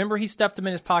 man. I remember he stuffed them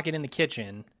in his pocket in the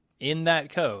kitchen in that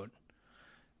coat,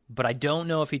 but I don't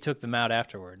know if he took them out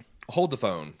afterward. Hold the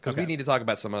phone, because we need to talk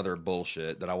about some other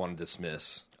bullshit that I want to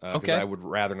dismiss. Okay. I would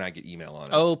rather not get email on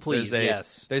it. Oh, please,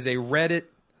 yes. There's a Reddit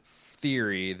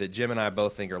theory that Jim and I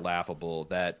both think are laughable,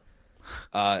 that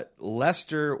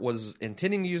Lester was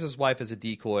intending to use his wife as a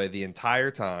decoy the entire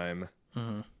time,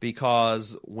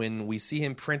 because when we see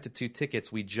him print the 2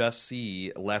 tickets, we just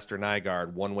see Lester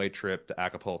Nygaard one-way trip to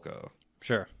Acapulco.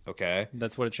 Sure. Okay?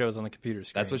 That's what it shows on the computer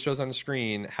screen. That's what shows on the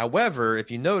screen. However, if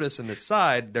you notice in the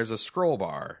side, there's a scroll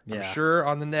bar. Yeah. I'm sure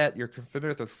on the net you're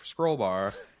familiar with the scroll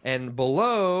bar. And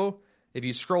below, if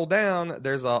you scroll down,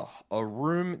 there's a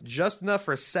room just enough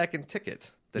for a second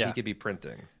ticket that he could be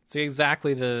printing. It's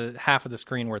exactly the half of the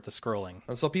screen worth of scrolling.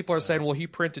 And so people are saying, well, he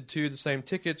printed 2 of the same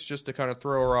tickets just to kind of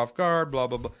throw her off guard, blah,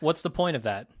 blah, blah. What's the point of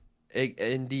that?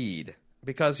 Indeed.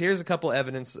 Because here's a couple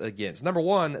evidence against. Number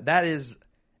one, that is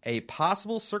a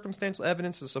possible circumstantial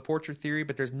evidence to support your theory,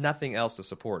 but there's nothing else to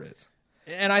support it.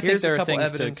 And I think there are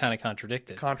things to kind of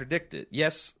contradict it.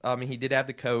 Yes, I mean, he did have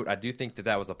the coat. I do think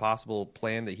that was a possible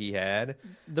plan that he had.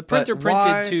 The printer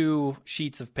printed 2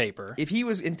 sheets of paper. If he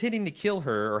was intending to kill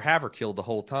her or have her killed the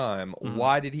whole time,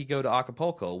 why did he go to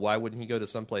Acapulco? Why wouldn't he go to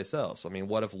someplace else? I mean,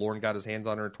 what if Lorne got his hands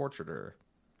on her and tortured her?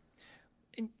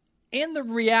 And the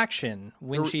reaction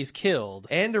when she's killed.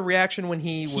 And the reaction when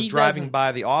he was driving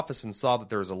by the office and saw that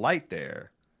there was a light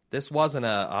there. This wasn't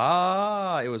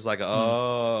it was like you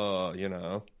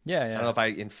know. Yeah. I don't know if I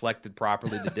inflected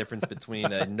properly the difference between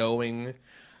a knowing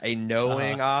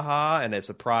aha and a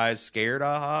surprised, scared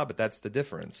aha, but that's the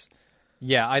difference.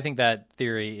 Yeah, I think that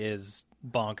theory is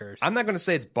bonkers. I'm not going to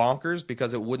say it's bonkers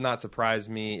because it would not surprise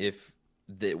me if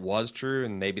that was true,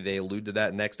 and maybe they allude to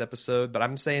that next episode. But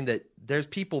I'm saying that there's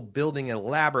people building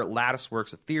elaborate lattice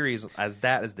works of theories as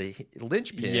the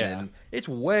linchpin. Yeah. And it's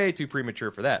way too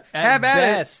premature for that. At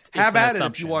best, it's have an at it if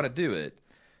assumption. you want to do it.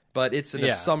 But it's an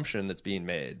Yeah. assumption that's being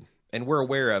made, and we're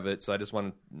aware of it. So I just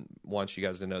want you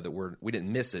guys to know that we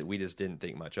didn't miss it. We just didn't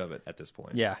think much of it at this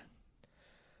point. Yeah.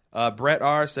 Brett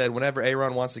R said, whenever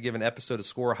Aaron wants to give an episode a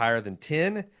score higher than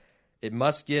 10, it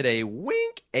must get a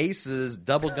wink aces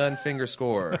double gun finger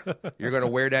score. You're going to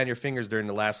wear down your fingers during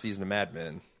the last season of Mad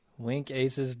Men. Wink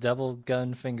Aces double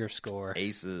gun finger score.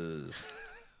 Aces.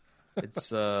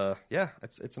 It's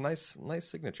it's a nice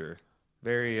signature.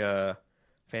 Very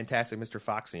fantastic, Mr.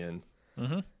 Foxian.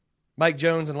 Mm-hmm. Mike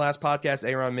Jones in the last podcast,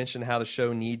 Aaron mentioned how the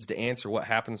show needs to answer what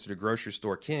happens to the grocery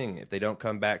store king. If they don't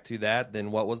come back to that,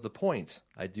 then what was the point?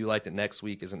 I do like that next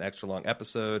week is an extra long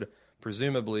episode.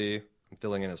 Presumably, I'm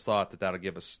filling in his thought that'll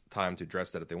give us time to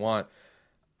address that if they want.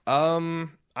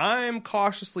 I'm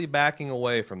cautiously backing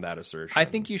away from that assertion. I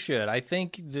think you should. I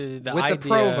think the with idea... the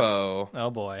provo Oh,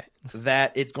 boy.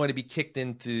 that it's going to be kicked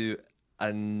into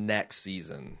a next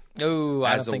season Oh,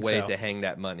 I as don't a think way so. to hang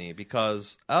that money,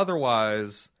 because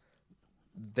otherwise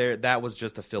that was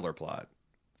just a filler plot.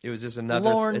 It was just another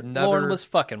Lorne was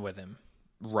fucking with him.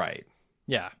 right.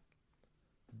 Yeah.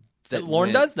 That Lorne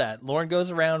went- does that. Lorne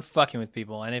goes around fucking with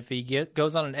people, and if he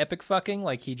goes on an epic fucking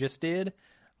like he just did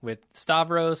with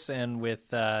Stavros and with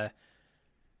But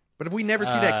if we never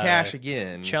see that cash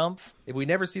again, Chump, if we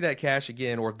never see that cash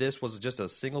again, or if this was just a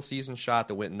single season shot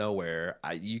that went nowhere,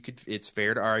 it's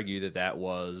fair to argue that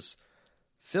was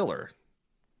filler.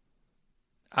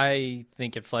 I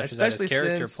think it fleshes out his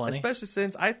character plenty. Especially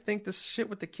since I think this shit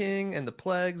with the king and the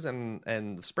plagues and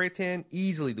the spray tan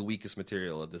easily the weakest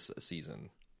material of this season.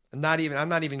 I'm not even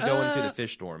going to the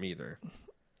fish storm either.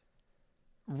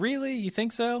 Really? You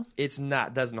think so? It's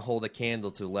doesn't hold a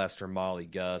candle to Lester, Molly,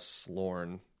 Gus,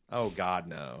 Lorne. Oh God,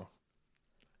 no.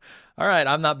 All right,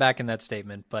 I'm not backing that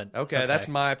statement, but Okay, that's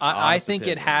my I honest think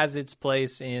opinion. it has its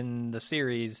place in the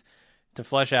series to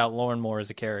flesh out Lorne more as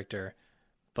a character,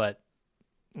 but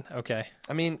okay.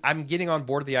 I mean, I'm getting on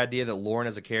board with the idea that Lorne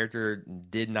as a character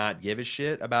did not give a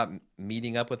shit about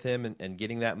meeting up with him and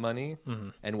getting that money,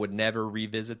 and would never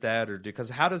revisit that, because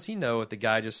how does he know if the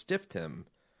guy just stiffed him?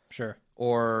 Sure.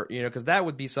 Or, because that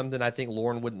would be something I think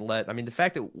Lorne wouldn't let. I mean, the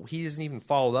fact that he hasn't even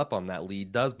followed up on that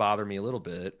lead does bother me a little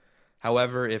bit.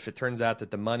 However, if it turns out that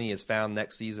the money is found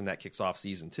next season, that kicks off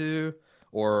season 2,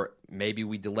 or maybe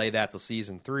we delay that to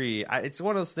season 3, it's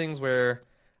one of those things where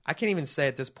I can't even say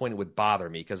at this point it would bother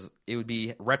me, because it would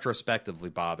be retrospectively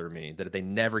bother me that if they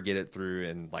never get it through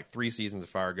in like 3 seasons of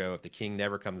Fargo, if the king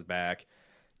never comes back,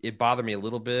 it bothered me a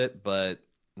little bit, but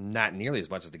not nearly as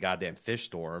much as the goddamn fish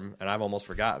storm, and I've almost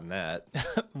forgotten that.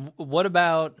 What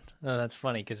about... Oh, that's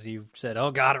funny, because you said,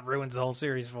 oh, God, it ruins the whole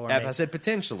series for me. I said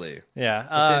potentially. Yeah.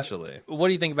 Potentially. What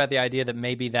do you think about the idea that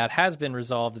maybe that has been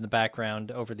resolved in the background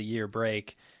over the year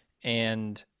break,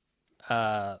 and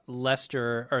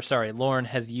Lorne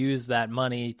has used that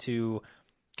money to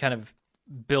kind of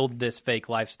build this fake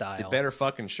lifestyle? It better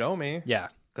fucking show me. Yeah.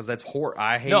 Because that's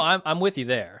I hate. No, I'm with you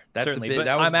there. That's the certainly. big- But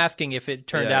that was- I'm asking if it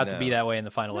turned Yeah, out to no. be that way in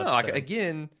the final No, episode.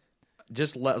 again,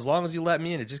 just as long as you let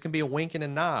me in, it just can be a wink and a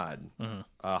nod.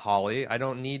 Holly, I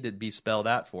don't need to be spelled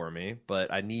out for me,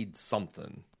 but I need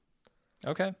something.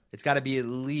 Okay. It's got to be at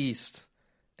least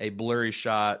a blurry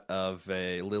shot of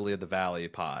a Lily of the Valley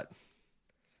pot.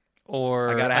 Or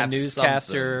I gotta a have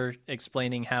newscaster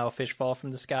explaining how fish fall from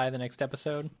the sky the next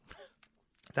episode.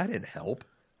 That didn't help.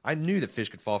 I knew that fish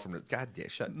could fall from the... God damn,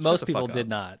 shut Most the people fuck did up.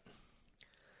 not.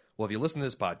 Well, if you listen to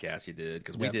this podcast, you did,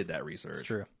 because we Yep. did that research. It's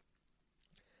true.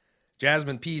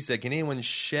 Jasmine P said, can anyone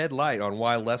shed light on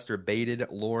why Lester baited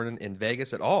Lorne in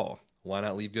Vegas at all? Why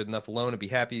not leave good enough alone and be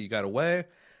happy you got away?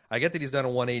 I get that he's done a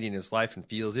 180 in his life and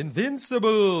feels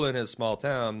invincible in his small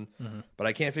town, but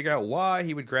I can't figure out why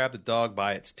he would grab the dog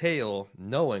by its tail,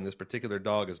 knowing this particular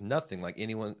dog is nothing like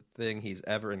anything he's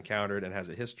ever encountered and has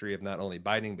a history of not only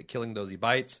biting but killing those he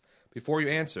bites. Before you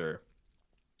answer,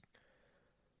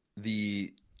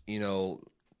 the,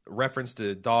 reference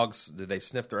to dogs, did they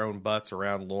sniff their own butts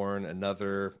around Lorne?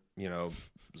 Another,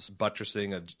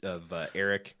 buttressing of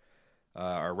Eric,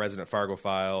 our resident Fargo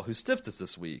file, who stiffed us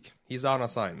this week. He's on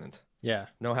assignment. Yeah.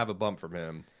 No have a bump from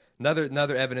him.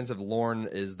 Another evidence of Lorne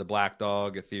is the black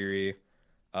dog theory.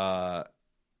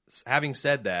 Having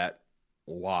said that,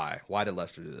 why? Why did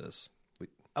Lester do this?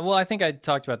 Well, I think I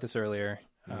talked about this earlier.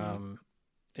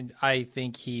 And I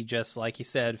think he just, like he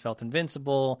said, felt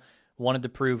invincible, wanted to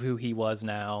prove who he was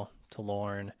now to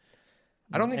Lorne.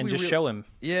 I don't think and we just show him.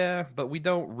 Yeah, but we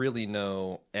don't really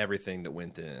know everything that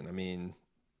went in. I mean,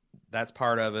 that's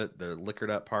part of it. The liquored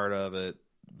up part of it.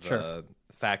 The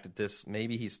fact that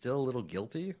maybe he's still a little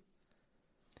guilty.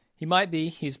 He might be.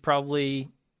 He's probably.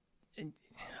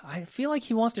 I feel like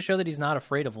he wants to show that he's not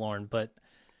afraid of Lorne, but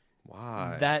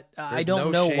why? I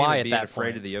don't know why at that afraid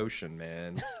point. of the ocean,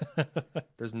 man.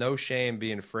 There's no shame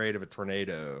being afraid of a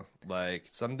tornado. Like,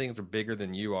 some things are bigger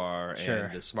than you are,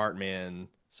 and the smart man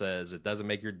says it doesn't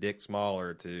make your dick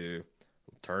smaller to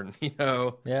turn,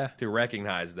 to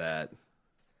recognize that.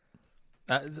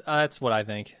 That's what I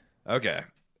think. Okay.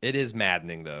 It is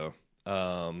maddening, though.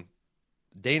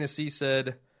 Dana C.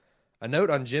 said, a note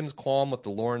on Jim's qualm with the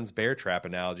Lorne's bear trap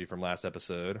analogy from last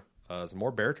episode. Some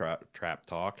more bear trap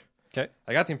talk. Okay.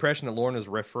 I got the impression that Lorne is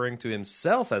referring to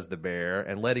himself as the bear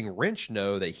and letting Wrench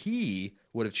know that he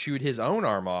would have chewed his own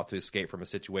arm off to escape from a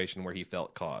situation where he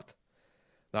felt caught.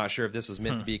 Not sure if this was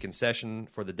meant to be a concession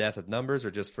for the death of Numbers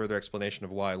or just further explanation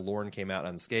of why Lorne came out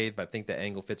unscathed, but I think that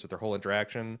angle fits with their whole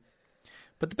interaction.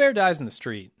 But the bear dies in the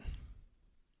street.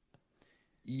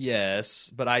 Yes,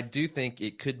 but I do think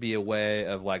it could be a way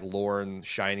of, like, Lorne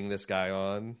shining this guy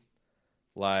on.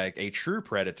 Like, a true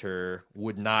predator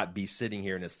would not be sitting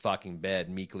here in his fucking bed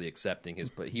meekly accepting his...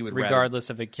 But he would regardless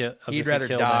of it. He'd rather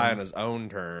die on his own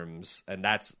terms, and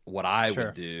that's what I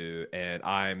would do, and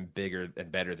I'm bigger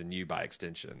and better than you by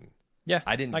extension. Yeah,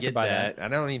 I didn't get that. I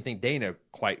don't even think Dana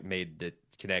quite made the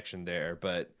connection there,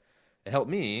 but it helped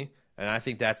me, and I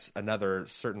think that's another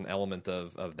certain element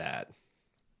of that.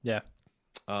 Yeah.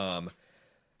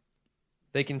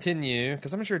 They continue,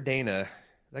 because I'm sure Dana...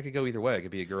 That could go either way. It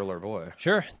could be a girl or a boy.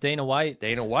 Sure. Dana White.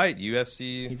 Dana White,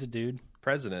 UFC. He's a dude.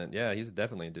 President. Yeah, he's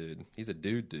definitely a dude. He's a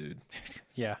dude.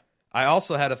 Yeah. I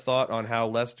also had a thought on how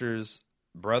Lester's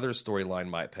brother's storyline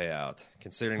might pay out.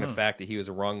 Considering the fact that he was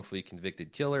a wrongfully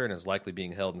convicted killer and is likely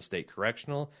being held in state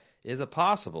correctional, is it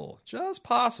possible, just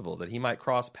possible, that he might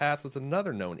cross paths with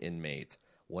another known inmate?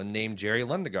 One named Jerry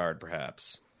Lundegaard,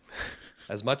 perhaps.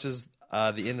 As much as...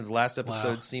 the end of the last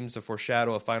episode seems to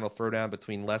foreshadow a final throwdown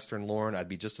between Lester and Lorne. I'd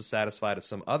be just as satisfied if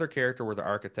some other character were the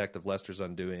architect of Lester's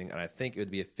undoing, and I think it would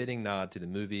be a fitting nod to the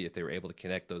movie if they were able to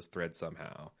connect those threads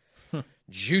somehow.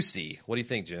 Juicy. What do you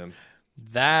think, Jim?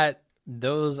 That's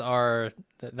the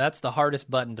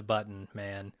hardest button to button,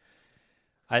 man.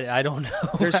 I don't know.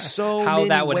 There's so how many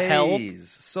that would ways. help.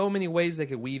 So many ways they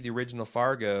could weave the original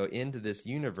Fargo into this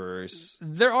universe.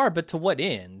 There are, but to what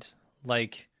end?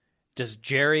 Like... Does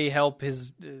Jerry help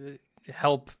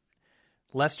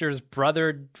Lester's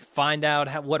brother find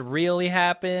out what really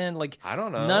happened? Like, I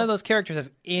don't know. None of those characters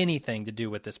have anything to do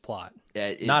with this plot.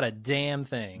 Not a damn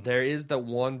thing. There is the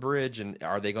one bridge, and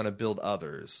are they going to build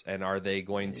others? And are they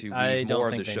going to weave more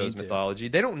of the show's mythology?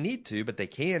 They don't need to, but they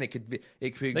can. It could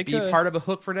be part of a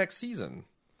hook for next season.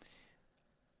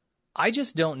 I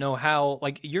just don't know how,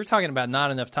 like, you're talking about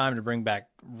not enough time to bring back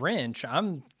Wrench.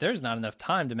 There's not enough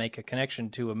time to make a connection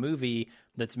to a movie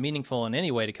that's meaningful in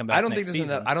any way to come back next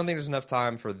season. I don't think there's enough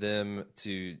time for this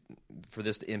to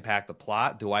impact the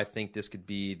plot. Do I think this could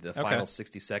be the final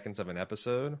 60 seconds of an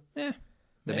episode? Yeah.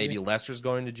 That maybe Lester's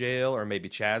going to jail, or maybe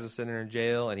Chaz is sitting in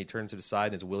jail, and he turns to the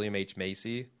side and is William H.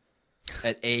 Macy.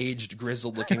 An aged,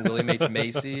 grizzled-looking William H.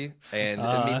 Macy. And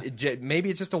maybe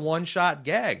it's just a one-shot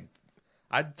gag.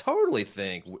 I'd totally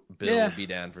think Bill would be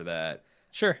down for that.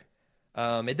 Sure.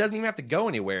 It doesn't even have to go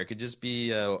anywhere. It could just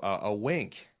be a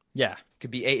wink. Yeah. It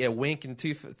could be a wink and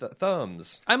two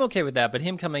thumbs. I'm okay with that, but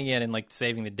him coming in and, like,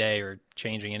 saving the day or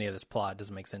changing any of this plot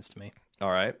doesn't make sense to me. All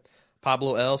right.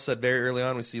 Pablo L. said very early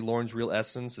on, we see Lorne's real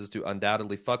essence is to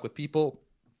undoubtedly fuck with people.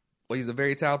 Well, he's a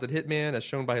very talented hitman, as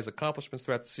shown by his accomplishments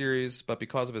throughout the series, but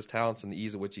because of his talents and the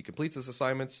ease at which he completes his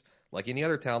assignments, like any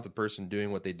other talented person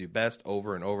doing what they do best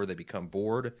over and over, they become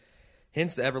bored.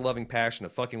 Hence the ever-loving passion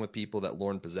of fucking with people that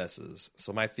Lorne possesses.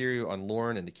 So my theory on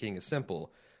Lorne and the King is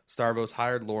simple. Starvos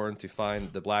hired Lorne to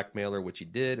find the blackmailer, which he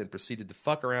did, and proceeded to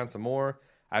fuck around some more.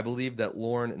 I believe that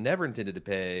Lorne never intended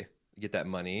to get that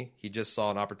money. He just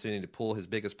saw an opportunity to pull his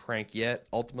biggest prank yet.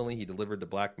 Ultimately, he delivered the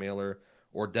blackmailer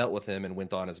or dealt with him and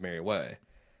went on his merry way.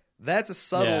 That's a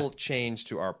subtle change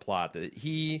to our plot. That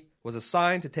he was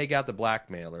assigned to take out the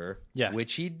blackmailer,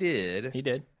 which he did. He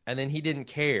did. And then he didn't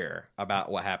care about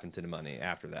what happened to the money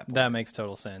after that point. That makes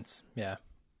total sense. Yeah.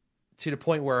 To the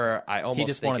point where I almost he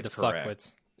just think wanted it's to correct. fuck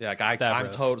with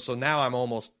I'm total. So now I'm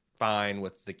almost fine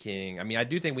with the King. I mean, I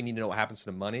do think we need to know what happens to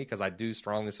the money, because I do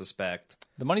strongly suspect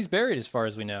the money's buried as far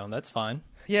as we know. That's fine.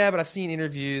 Yeah, but I've seen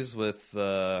interviews with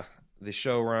the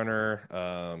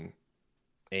showrunner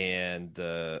and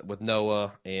with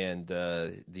Noah and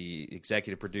the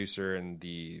executive producer and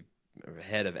the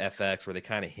head of FX, where they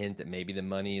kind of hint that maybe the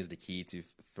money is the key to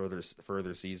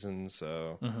further seasons.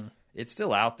 So it's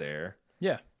still out there.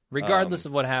 Yeah. Regardless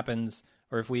of what happens,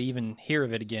 or if we even hear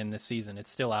of it again this season, it's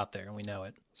still out there and we know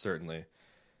it. Certainly.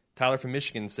 Tyler from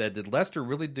Michigan said, did Lester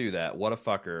really do that? What a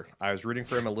fucker. I was rooting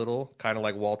for him a little, kind of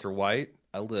like Walter White,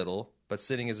 a little, but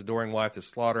sending his adoring wife to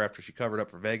slaughter after she covered up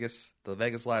for Vegas. The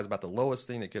Vegas lie is about the lowest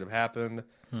thing that could have happened.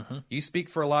 Mm-hmm. You speak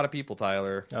for a lot of people,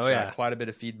 Tyler. Oh, yeah. Quite a bit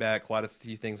of feedback, quite a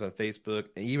few things on Facebook,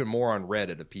 and even more on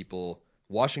Reddit of people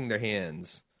washing their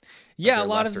hands. Yeah, a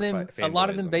lot of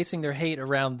them basing their hate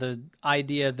around the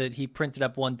idea that he printed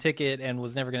up one ticket and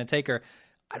was never going to take her.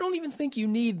 I don't even think you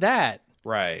need that.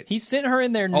 Right. He sent her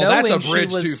in there knowing that's a bridge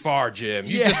she was... too far, Jim.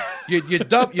 You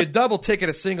double ticket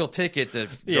a single ticket to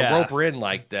rope her in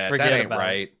like that. Forget that ain't about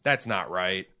right. it. That's not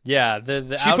right. Yeah,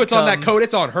 the she puts on that coat,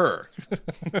 it's on her.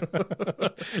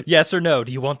 Yes or no?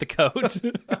 Do you want the coat?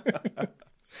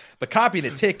 But copying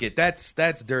a ticket, that's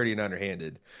dirty and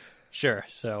underhanded. Sure,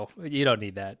 so you don't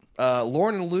need that.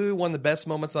 Lauren and Lou, one of the best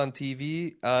moments on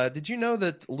TV. Did you know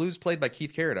that Lou's played by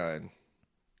Keith Carradine?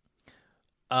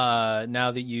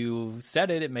 Now that you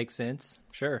said it, it makes sense.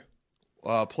 Sure.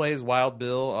 Plays Wild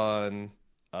Bill on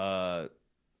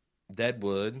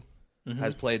Deadwood. Mm-hmm.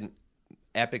 Has played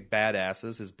epic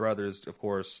badasses. His brothers, of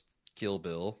course, Kill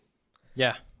Bill.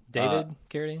 Yeah, David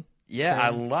Carradine. Yeah, I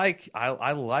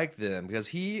like them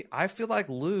because I feel like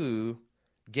Lou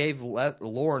gave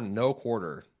Lauren no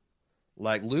quarter.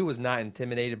 Like Lou was not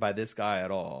intimidated by this guy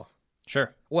at all.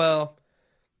 Sure. Well,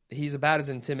 he's about as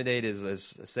intimidated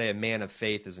as say a man of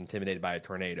faith is intimidated by a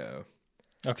tornado.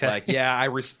 Okay. Like, yeah, I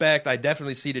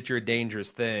definitely see that you're a dangerous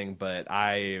thing, but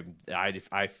I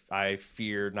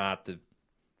fear not the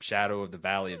shadow of the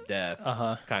valley of death.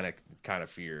 Kind of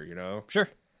fear, you know? Sure.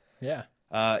 Yeah.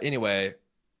 Anyway,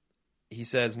 he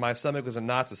says, my stomach was in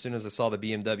knots as soon as I saw the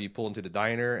BMW pull into the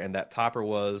diner, and that topper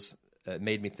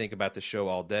made me think about the show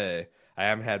all day. I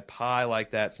haven't had pie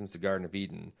like that since the Garden of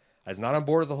Eden. I was not on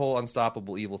board with the whole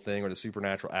unstoppable evil thing or the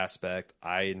supernatural aspect.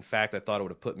 In fact, I thought it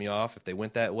would have put me off if they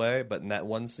went that way, but in that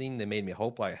one scene, they made me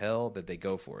hope like hell that they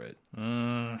go for it.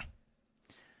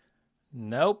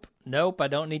 Nope. I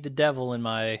don't need the devil in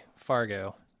my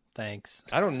Fargo. Thanks.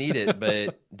 I don't need it,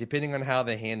 but depending on how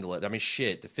they handle it. I mean,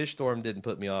 shit, the fish storm didn't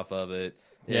put me off of it.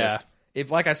 Yeah.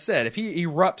 If like I said, if he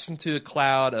erupts into a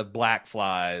cloud of black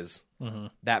flies,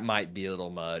 that might be a little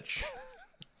much.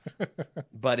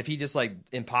 But if he just like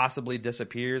impossibly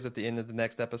disappears at the end of the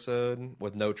next episode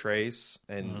with no trace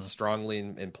and strongly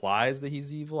implies that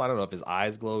he's evil, I don't know if his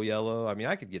eyes glow yellow. I mean,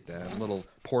 I could get that. Little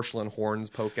porcelain horns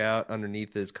poke out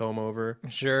underneath his comb over.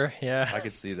 Sure, yeah. I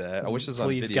could see that. I wish this was on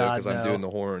Please video God, because I'm no. doing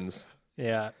the horns.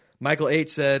 Yeah. Michael H.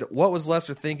 said, what was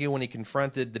Lester thinking when he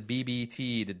confronted the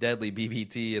deadly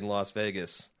BBT in Las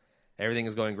Vegas? Everything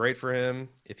is going great for him.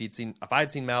 If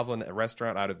I'd seen Malvin at a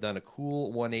restaurant, I'd have done a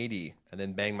cool 180 and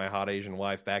then banged my hot Asian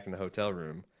wife back in the hotel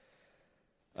room.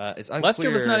 It's unclear. Lester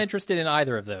was not interested in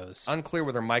either of those. Unclear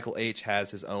whether Michael H.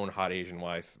 has his own hot Asian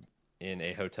wife in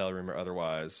a hotel room or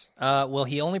otherwise. Well,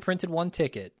 he only printed one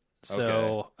ticket,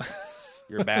 so... Okay.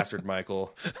 You're a bastard,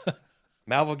 Michael.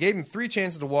 Malvo gave him 3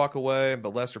 chances to walk away,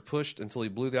 but Lester pushed until he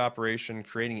blew the operation,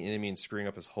 creating an enemy and screwing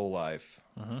up his whole life.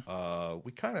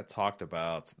 We kind of talked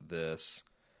about this.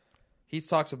 He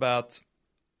talks about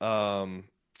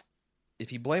if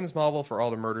he blames Malvo for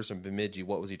all the murders in Bemidji,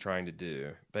 what was he trying to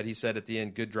do? But he said at the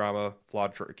end, good drama,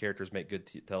 flawed characters make good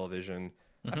television.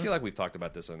 I feel like we've talked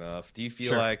about this enough. Do you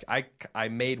feel like I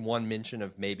made one mention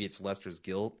of maybe it's Lester's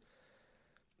guilt?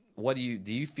 What do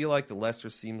you feel like the Lester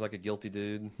seems like a guilty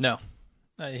dude? No.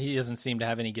 He doesn't seem to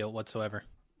have any guilt whatsoever.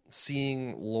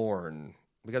 Seeing Lorne,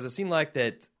 because it seemed like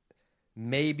that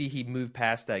maybe he moved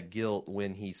past that guilt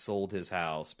when he sold his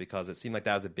house, because it seemed like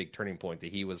that was a big turning point,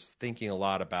 that he was thinking a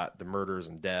lot about the murders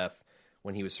and death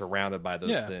when he was surrounded by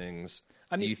those things.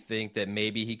 Do you think that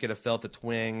maybe he could have felt a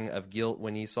twinge of guilt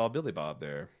when he saw Billy Bob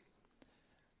there?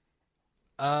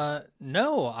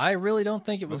 No, I really don't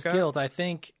think it was guilt. I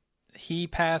think he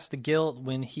passed the guilt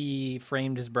when he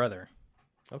framed his brother.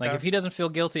 Okay. Like, if he doesn't feel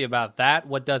guilty about that,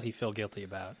 what does he feel guilty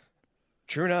about?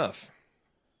 True enough.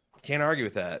 Can't argue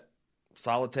with that.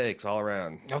 Solid takes all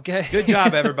around. Okay. Good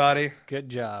job, everybody. Good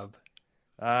job.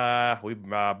 We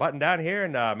buttoned down here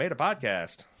and made a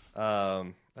podcast.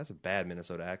 That's a bad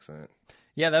Minnesota accent.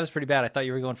 Yeah, that was pretty bad. I thought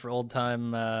you were going for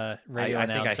old-time radio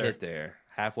announcer. I think I hit there.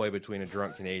 Halfway between a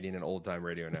drunk Canadian and old-time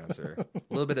radio announcer. A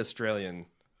little bit Australian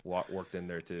worked in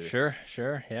there, too.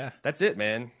 Sure, yeah. That's it,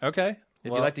 man. Okay.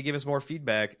 If you'd like to give us more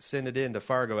feedback, send it in to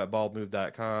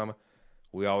fargo@baldmove.com.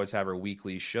 We always have our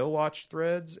weekly show watch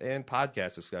threads and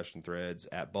podcast discussion threads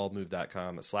at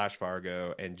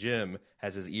baldmove.com/Fargo. And Jim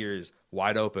has his ears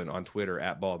wide open on Twitter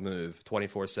at baldmove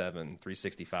 24/7,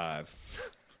 365.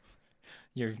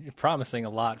 You're promising a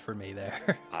lot for me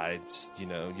there.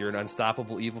 You're an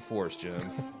unstoppable evil force, Jim.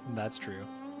 That's true.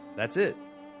 That's it.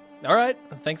 All right.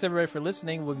 Thanks, everybody, for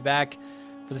listening. We'll be back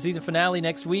for the season finale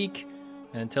next week.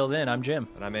 And until then, I'm Jim.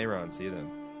 And I'm Aaron. See you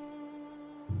then.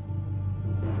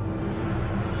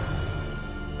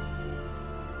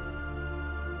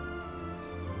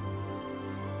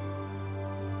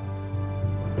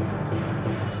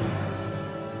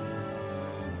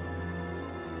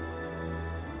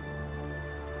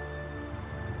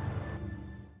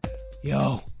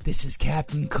 Yo, this is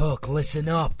Captain Cook. Listen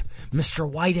up. Mr.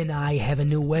 White and I have a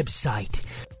new website.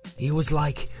 He was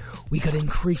like, we could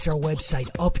increase our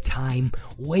website uptime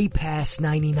way past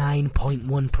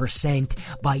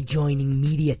 99.1% by joining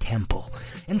Media Temple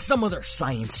and some other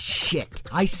science shit.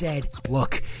 I said,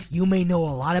 look, you may know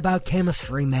a lot about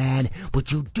chemistry, man,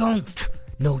 but you don't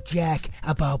know jack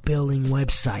about building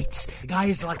websites. The guy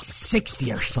is like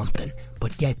 60 or something.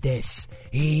 But get this,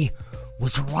 he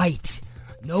was right.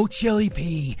 No chili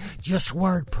pea, just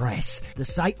WordPress. The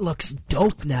site looks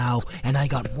dope now, and I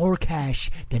got more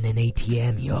cash than an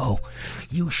ATM, yo.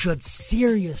 You should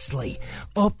seriously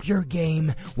up your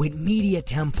game with Media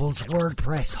Temple's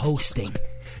WordPress hosting.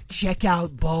 Check out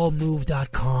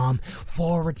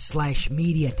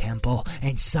ballmove.com/Media Temple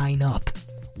and sign up.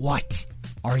 What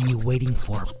are you waiting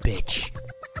for, bitch?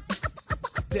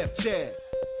 Def Chat.